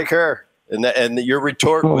sounds like her, and your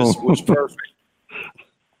retort was perfect.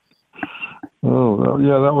 Oh,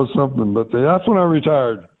 yeah, that was something. But that's when I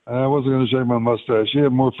retired. I wasn't going to shave my mustache. She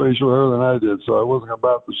had more facial hair than I did, so I wasn't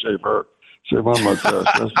about to shave my mustache.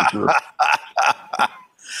 That's for sure.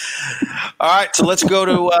 All right, so let's go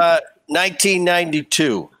to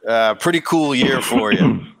 1992. Pretty cool year for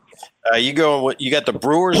you. You got the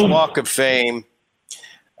Brewers Walk of Fame.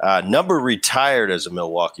 Number retired as a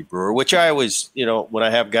Milwaukee Brewer, which I always, when I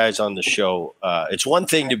have guys on the show, it's one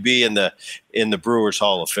thing to be in the Brewers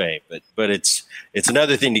Hall of Fame, but it's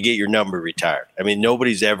another thing to get your number retired. I mean,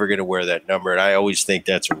 nobody's ever going to wear that number, and I always think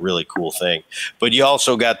that's a really cool thing. But you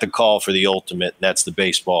also got the call for the ultimate, and that's the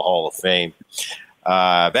Baseball Hall of Fame.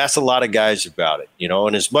 I've asked a lot of guys about it,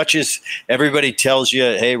 and as much as everybody tells you,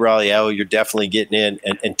 hey, Rollie, you're definitely getting in,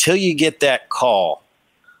 and until you get that call,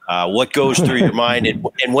 what goes through your mind, and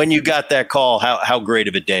when you got that call, how great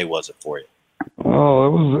of a day was it for you? Oh,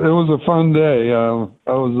 it was a fun day. I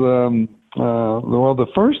was the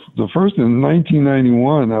first in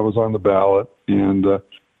 1991. I was on the ballot, and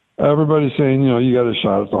everybody's saying, you got a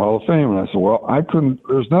shot at the Hall of Fame, and I said, well, I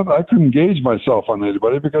couldn't gauge myself on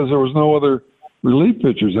anybody because there was no other relief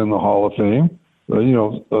pitchers in the Hall of Fame,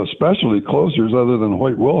 especially closers other than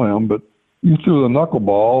Hoyt Wilhelm. But you threw the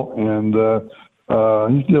knuckleball, and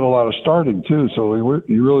he did a lot of starting too, so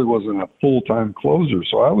he really wasn't a full-time closer.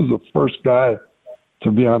 So I was the first guy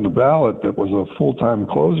to be on the ballot that was a full-time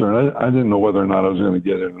closer, and I didn't know whether or not I was going to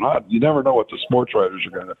get it or not. You never know what the sports writers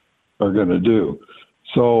are going to do.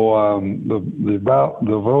 So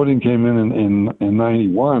the voting came in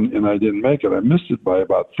 91, and I didn't make it. I missed it by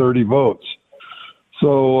about 30 votes.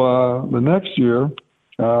 So the next year,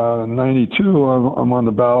 92, I'm on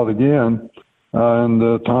the ballot again. And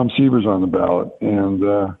Tom Seaver's on the ballot. And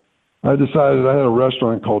I decided I had a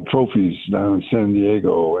restaurant called Trophies down in San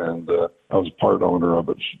Diego, and I was part owner of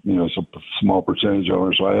it, some small percentage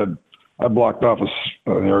owner. So I blocked off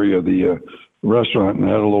an area of the restaurant and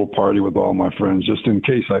had a little party with all my friends just in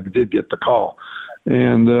case I did get the call.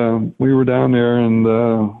 And we were down there, and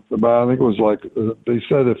about, I think it was they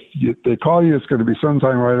said if they call you, it's going to be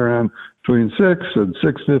sometime right around between 6 and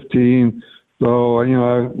 6:15. So, I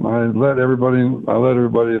let everybody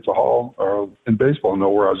at the hall or in baseball know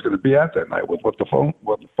where I was going to be at that night with what the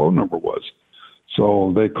phone number was.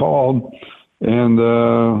 So they called, and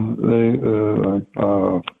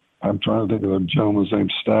I'm trying to think of the gentleman's name,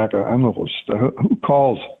 Stack. I don't know if it was Stack. Who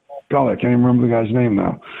calls? Golly, I can't even remember the guy's name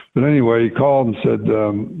now. But anyway, he called and said,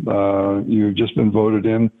 you've just been voted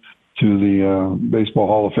in to the Baseball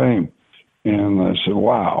Hall of Fame. And I said,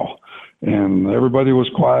 wow. And everybody was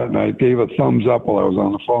quiet, and I gave a thumbs up while I was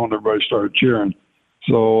on the phone. Everybody started cheering.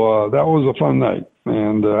 So that was a fun night.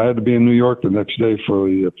 And I had to be in New York the next day for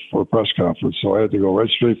a press conference. So I had to go right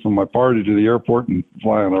straight from my party to the airport and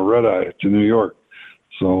fly on a red-eye to New York.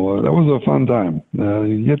 So that was a fun time.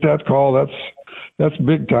 You get that call, that's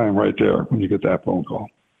big time right there when you get that phone call.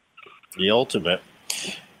 The ultimate.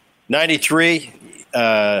 93,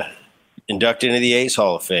 inducted into the A's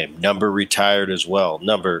Hall of Fame. Number retired as well.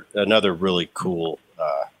 Another really cool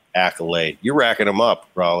accolade. You're racking them up,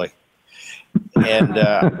 Rollie. And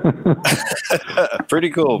pretty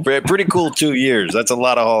cool. Pretty cool 2 years. That's a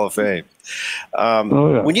lot of Hall of Fame.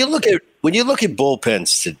 Yeah. When you look at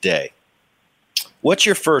bullpens today, what's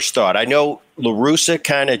your first thought? I know La Russa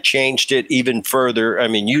kind of changed it even further. I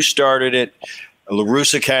mean, you started it. La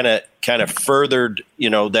Russa kind of furthered,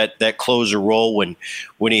 that closer role when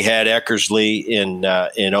he had Eckersley in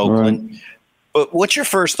Oakland. Right. But what's your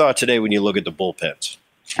first thought today when you look at the bullpens?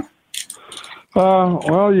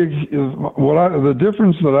 The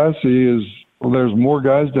difference that I see is there's more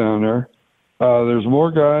guys down there. There's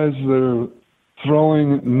more guys that are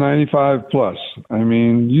throwing 95 plus. I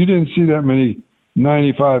mean, you didn't see that many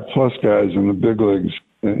 95 plus guys in the big leagues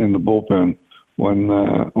in the bullpen when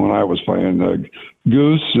I was playing.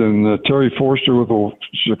 Goose and Terry Forster with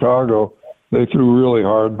Chicago, they threw really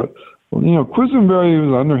hard. But Quisenberry was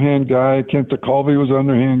an underhand guy. Kent DeColvey was an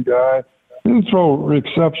underhand guy. Didn't throw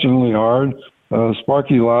exceptionally hard.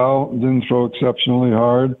 Sparky Lau didn't throw exceptionally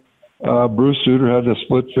hard. Bruce Sutter had a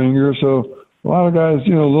split finger. So a lot of guys,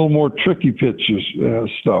 a little more tricky pitches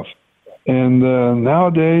stuff. And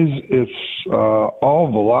nowadays it's all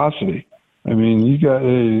velocity. I mean,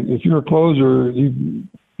 if you're a closer,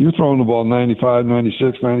 you're throwing the ball 95,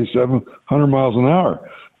 96, 97, 100 miles an hour.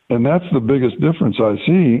 And that's the biggest difference I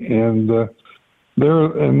see. And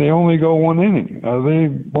they only go one inning. They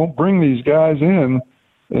won't bring these guys in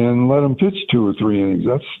and let them pitch 2 or 3 innings.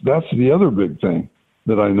 That's the other big thing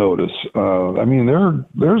that I notice. I mean,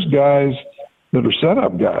 there's guys that are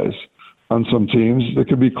setup guys on some teams that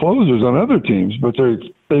could be closers on other teams, but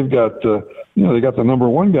they've got they got the number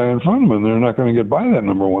one guy in front of them, and they're not going to get by that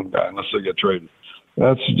number one guy unless they get traded.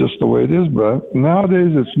 That's just the way it is. But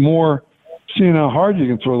nowadays, it's more seeing how hard you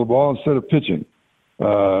can throw the ball instead of pitching.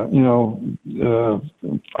 I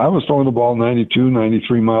was throwing the ball 92,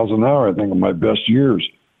 93 miles an hour, I think, in my best years.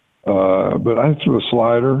 But I threw a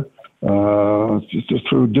slider, just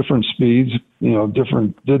threw different speeds,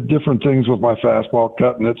 did different things with my fastball,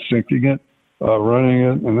 cutting it, sinking it, running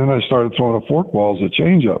it. And then I started throwing a forkball as a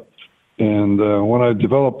changeup. And when I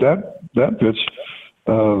developed that pitch,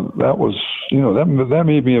 that was, that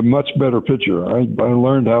made me a much better pitcher. I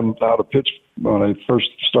learned how to pitch when I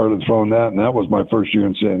first started throwing that, and that was my first year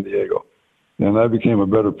in San Diego. And I became a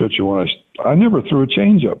better pitcher when I never threw a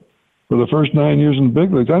changeup. For the first 9 years in the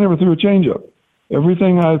big leagues, I never threw a changeup.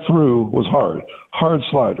 Everything I threw was hard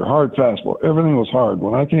slider, hard fastball. Everything was hard.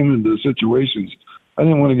 When I came into the situations, I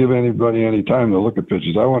didn't want to give anybody any time to look at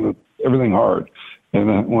pitches. I wanted everything hard.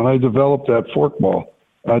 And when I developed that forkball,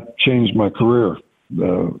 that changed my career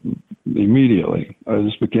immediately. I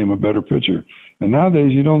just became a better pitcher. And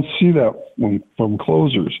nowadays, you don't see that from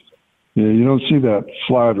closers. You don't see that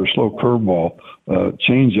slider, slow curveball,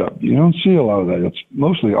 changeup. You don't see a lot of that. It's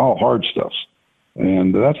mostly all hard stuff.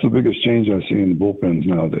 And that's the biggest change I see in the bullpens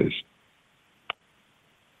nowadays.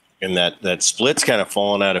 And that split's kind of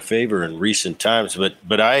fallen out of favor in recent times,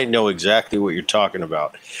 but I know exactly what you're talking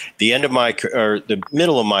about. The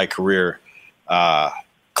middle of my career,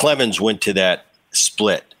 Clemens went to that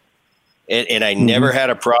split. And I never had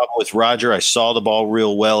a problem with Roger. I saw the ball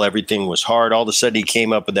real well. Everything was hard. All of a sudden, he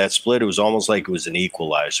came up with that split. It was almost like it was an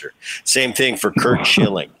equalizer. Same thing for Kurt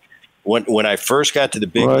Schilling. When I first got to the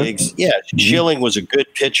big leagues, Schilling was a good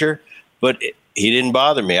pitcher, but he didn't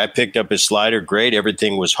bother me. I picked up his slider, great.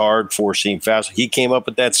 Everything was hard, four-seam fast. He came up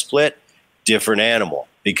with that split, different animal.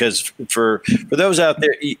 Because for those out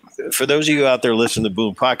there, for those of you out there listening to the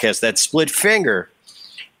Boone podcast, that split finger,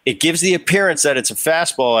 it gives the appearance that it's a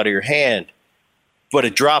fastball out of your hand, but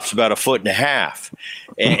it drops about 1.5 feet.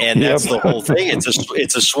 And that's the whole thing.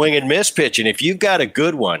 It's a swing and miss pitch. And if you've got a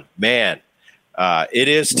good one, man, it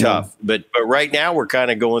is tough. But right now we're kind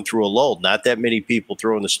of going through a lull. Not that many people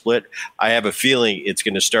throwing the split. I have a feeling it's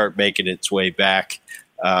going to start making its way back.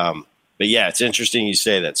 But yeah, it's interesting you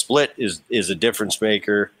say that. Split is a difference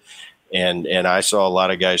maker. And I saw a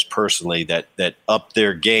lot of guys personally that upped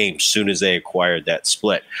their game as soon as they acquired that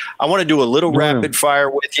split. I want to do a little rapid fire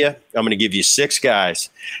with you. I'm going to give you 6 guys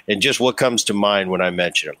and just what comes to mind when I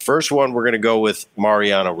mention them. First one, we're going to go with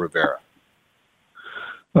Mariano Rivera.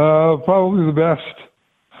 Probably the best,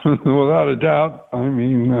 without a doubt. I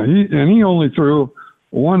mean, he only threw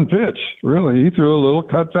one pitch, really. He threw a little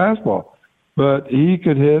cut fastball, but he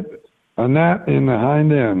could hit a gnat in the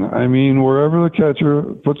hind end. I mean, wherever the catcher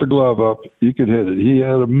put the glove up, he could hit it. He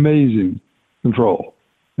had amazing control,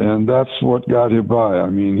 and that's what got him by. I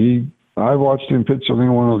mean, I watched him pitch, I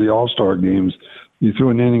think, one of the All-Star games he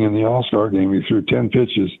threw an inning in the All-Star game. He threw 10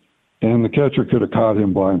 pitches, and the catcher could have caught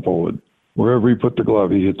him blindfolded. Wherever he put the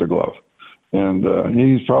glove, he hit the glove. And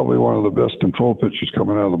he's probably one of the best control pitchers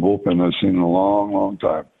coming out of the bullpen I've seen in a long, long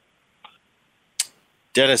time.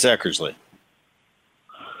 Dennis Eckersley.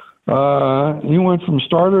 He went from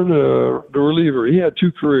starter to reliever. He had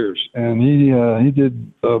 2 careers, and he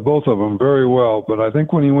did both of them very well. But I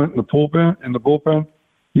think when he went in the bullpen,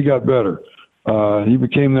 he got better. He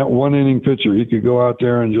became that 1-inning pitcher. He could go out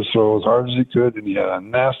there and just throw as hard as he could, and he had a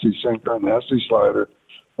nasty sinker, a nasty slider.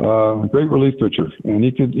 Great relief pitcher, and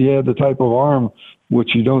he had the type of arm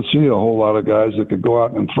which you don't see a whole lot of guys that could go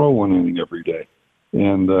out and throw 1 inning every day.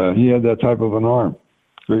 And he had that type of an arm.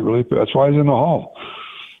 Great relief pitcher. That's why he's in the Hall.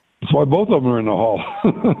 That's why both of them are in the Hall.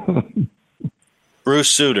 Bruce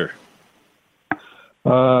Sutter.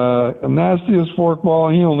 Nastiest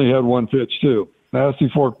forkball. He only had 1 pitch too. Nasty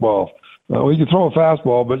forkball. He could throw a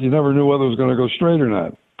fastball, but you never knew whether it was going to go straight or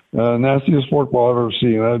not. Nastiest forkball I've ever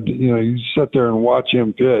seen. You sit there and watch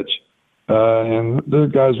him pitch, and the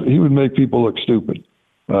guys, he would make people look stupid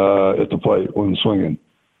at the plate when swinging.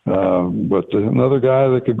 But another guy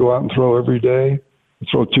that could go out and throw every day,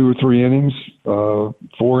 throw 2 or 3 innings, 4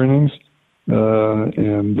 innings,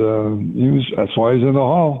 and that's why he's in the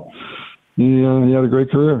Hall. He had a great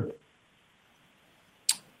career.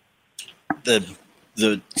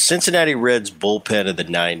 The Cincinnati Reds bullpen of the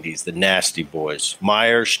 90s, the Nasty Boys,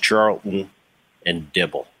 Myers, Charlton, and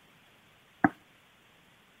Dibble.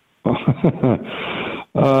 All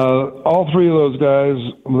 3 of those guys,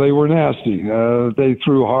 they were nasty. They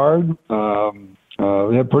threw hard.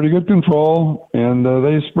 They had pretty good control, and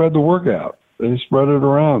they spread the work out. They spread it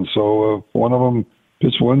around. So if one of them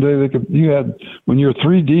pitched one day, when you're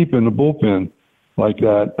 3 deep in the bullpen like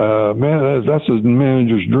that, man, that's a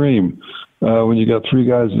manager's dream. When you got 3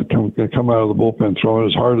 guys that come out of the bullpen throwing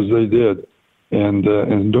as hard as they did, and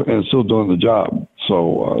still doing the job.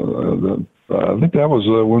 So I think that was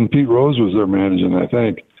when Pete Rose was there managing. I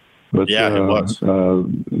think, but yeah, it was.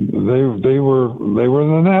 They were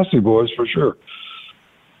the Nasty Boys for sure.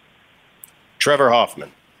 Trevor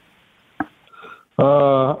Hoffman.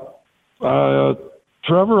 Trevor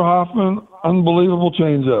Hoffman, unbelievable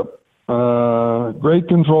changeup, great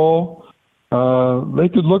control. They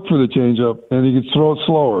could look for the changeup, and he could throw it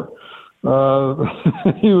slower.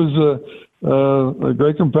 He was a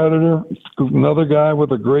great competitor. Another guy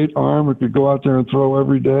with a great arm who could go out there and throw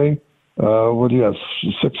every day. What do you have,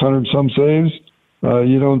 600 some saves?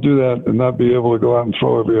 You don't do that and not be able to go out and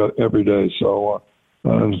throw every day. So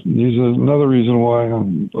he's another reason why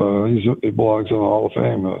he belongs in the Hall of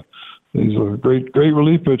Fame. He's a great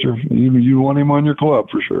relief pitcher. You want him on your club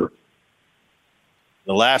for sure.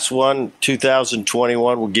 The last one,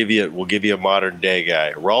 2021, we'll give you a modern day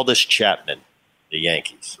guy, Aroldis Chapman, the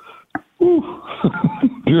Yankees. Ooh.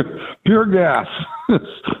 pure gas.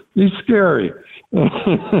 He's scary.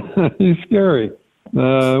 He's scary.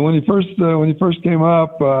 When he first came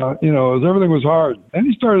up, everything was hard. Then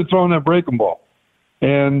he started throwing that breaking ball,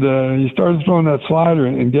 and he started throwing that slider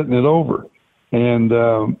and getting it over. And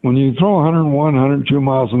when you throw 101, 102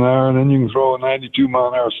 miles an hour, and then you can throw a 92 mile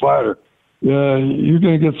an hour slider, you're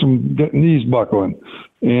going to get some knees buckling.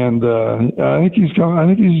 And I think he's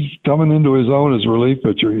coming into his own as a relief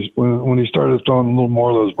pitcher. When he started throwing a little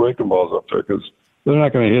more of those breaking balls up there, because they're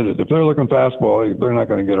not going to hit it. If they're looking fastball, they're not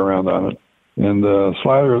going to get around on it. And the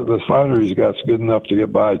slider he's got's good enough to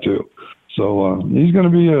get by too. So he's going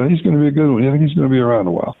to be a good one. I think he's going to be around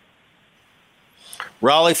a while.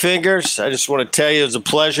 Rollie Fingers, I just want to tell you it was a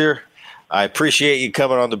pleasure. I appreciate you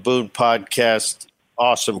coming on the Boone podcast.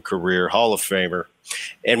 Awesome career, Hall of Famer.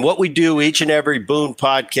 And what we do each and every Boone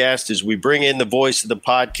podcast is we bring in the voice of the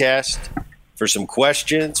podcast for some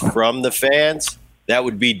questions from the fans. That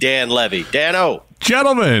would be Dan Levy. Dan-O.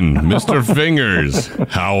 Gentlemen, Mr. Fingers,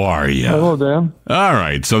 how are you? Hello, Dan. All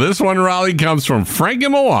right, so this one, Rollie, comes from Frank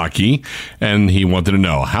in Milwaukee, and he wanted to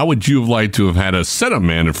know, how would you have liked to have had a setup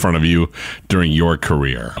man in front of you during your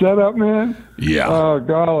career? Setup man? Yeah. Oh,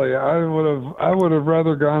 golly, I would have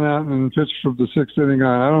rather gone out and pitched from the 6th inning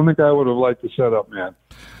on. I don't think I would have liked the setup man.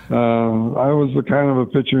 I was the kind of a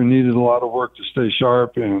pitcher who needed a lot of work to stay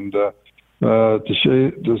sharp, and to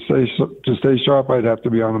stay sharp, I'd have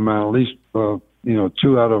to be on the mound at least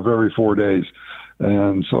 2 out of every 4 days.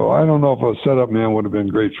 And so I don't know if a setup man would have been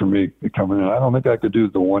great for me coming in. I don't think I could do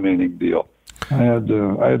the 1 inning deal. I had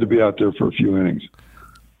to be out there for a few innings.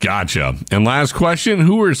 Gotcha. And last question,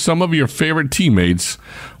 who are some of your favorite teammates?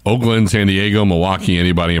 Oakland, San Diego, Milwaukee,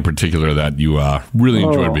 anybody in particular that you really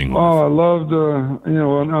enjoyed being with? I loved,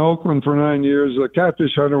 in Oakland for 9 years.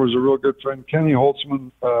 Catfish Hunter was a real good friend. Kenny Holtzman,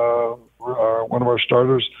 one of our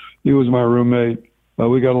starters, he was my roommate.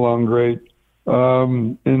 We got along great.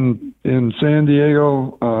 In San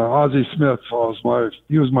Diego, Ozzie Smith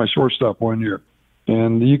he was my shortstop one year,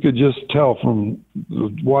 and you could just tell from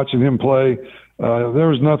watching him play. There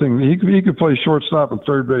was nothing. He could play shortstop and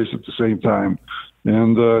third base at the same time,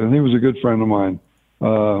 and he was a good friend of mine.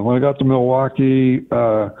 When I got to Milwaukee,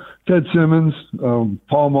 Ted Simmons,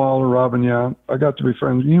 Paul Mahler, Robin Yount, I got to be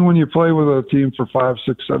friends. You know, when you play with a team for 5,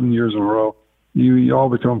 6, 7 years in a row, you all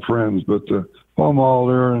become friends. But Paul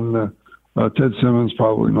Mahler and Ted Simmons,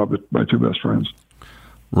 probably my two best friends.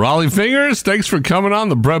 Rollie Fingers, thanks for coming on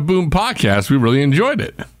the Brett Boone podcast. We really enjoyed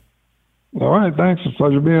it. All right, thanks. It's a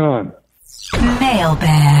pleasure being on.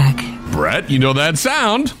 Mailbag. Brett, you know that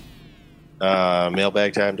sound.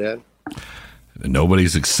 Mailbag time, Dad?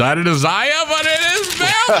 Nobody's excited as I am, but it is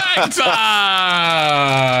mailbag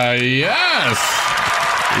time! Yes!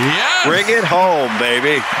 Bring it home,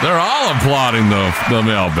 baby. They're all applauding the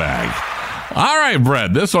mailbag. All right,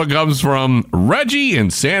 Brett, this one comes from Reggie in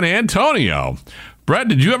San Antonio. Brett,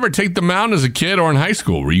 did you ever take the mound as a kid or in high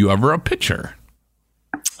school? Were you ever a pitcher?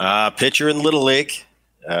 Pitcher in Little League.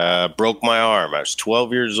 Broke my arm. I was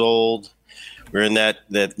 12 years old. We were in that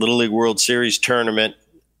Little League World Series tournament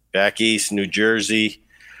back east, New Jersey.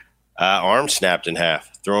 Arm snapped in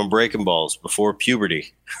half, throwing breaking balls before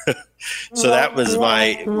puberty. So that was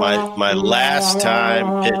my last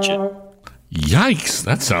time pitching. Yikes,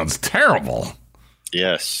 that sounds terrible.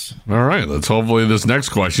 Yes. All right, let's hopefully this next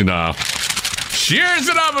question cheers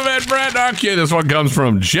it up a bit, Brett. Okay, this one comes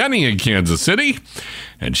from Jenny in Kansas City,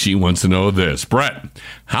 and she wants to know this. Brett,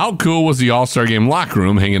 how cool was the All-Star Game locker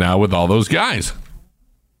room hanging out with all those guys?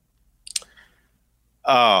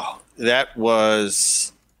 Oh, that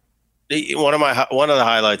was one of the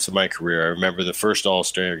highlights of my career. I remember the first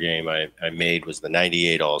All-Star game I made was the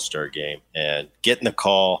 98 All-Star game, and getting the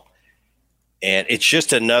call. And it's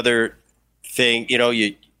just another thing, you know,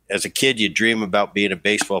 as a kid, you dream about being a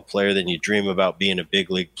baseball player, then you dream about being a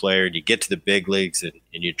big league player, and you get to the big leagues and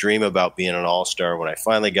you dream about being an all-star. When I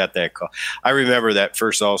finally got that call, I remember that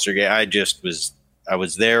first all-star game. I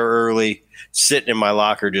was there early, sitting in my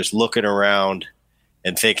locker, just looking around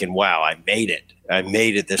and thinking, wow, I made it.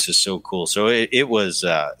 This is so cool. So it was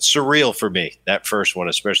surreal for me, that first one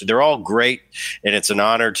especially. They're all great, and it's an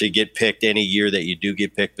honor to get picked any year that you do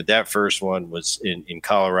get picked. But that first one was in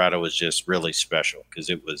Colorado was just really special because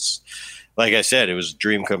it was, like I said, it was a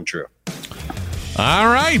dream come true. All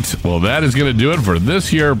right. Well, that is going to do it for this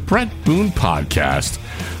here Brett Boone podcast.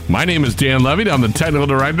 My name is Dan Levy. I'm the technical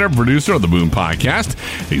director, producer of the Boone podcast.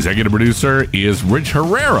 Executive producer is Rich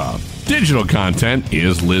Herrera. Digital content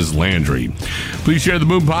is Liz Landry. Please share the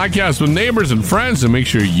Boone podcast with neighbors and friends, and make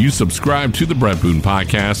sure you subscribe to the Brett Boone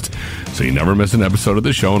podcast so you never miss an episode of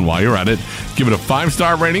the show. And while you're at it, give it a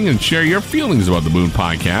 5-star rating and share your feelings about the Boone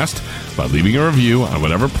podcast by leaving a review on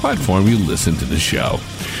whatever platform you listen to the show.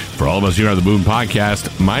 For all of us here on the Boone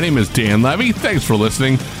podcast, my name is Dan Levy. Thanks for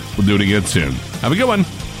listening. We'll do it again soon. Have a good one.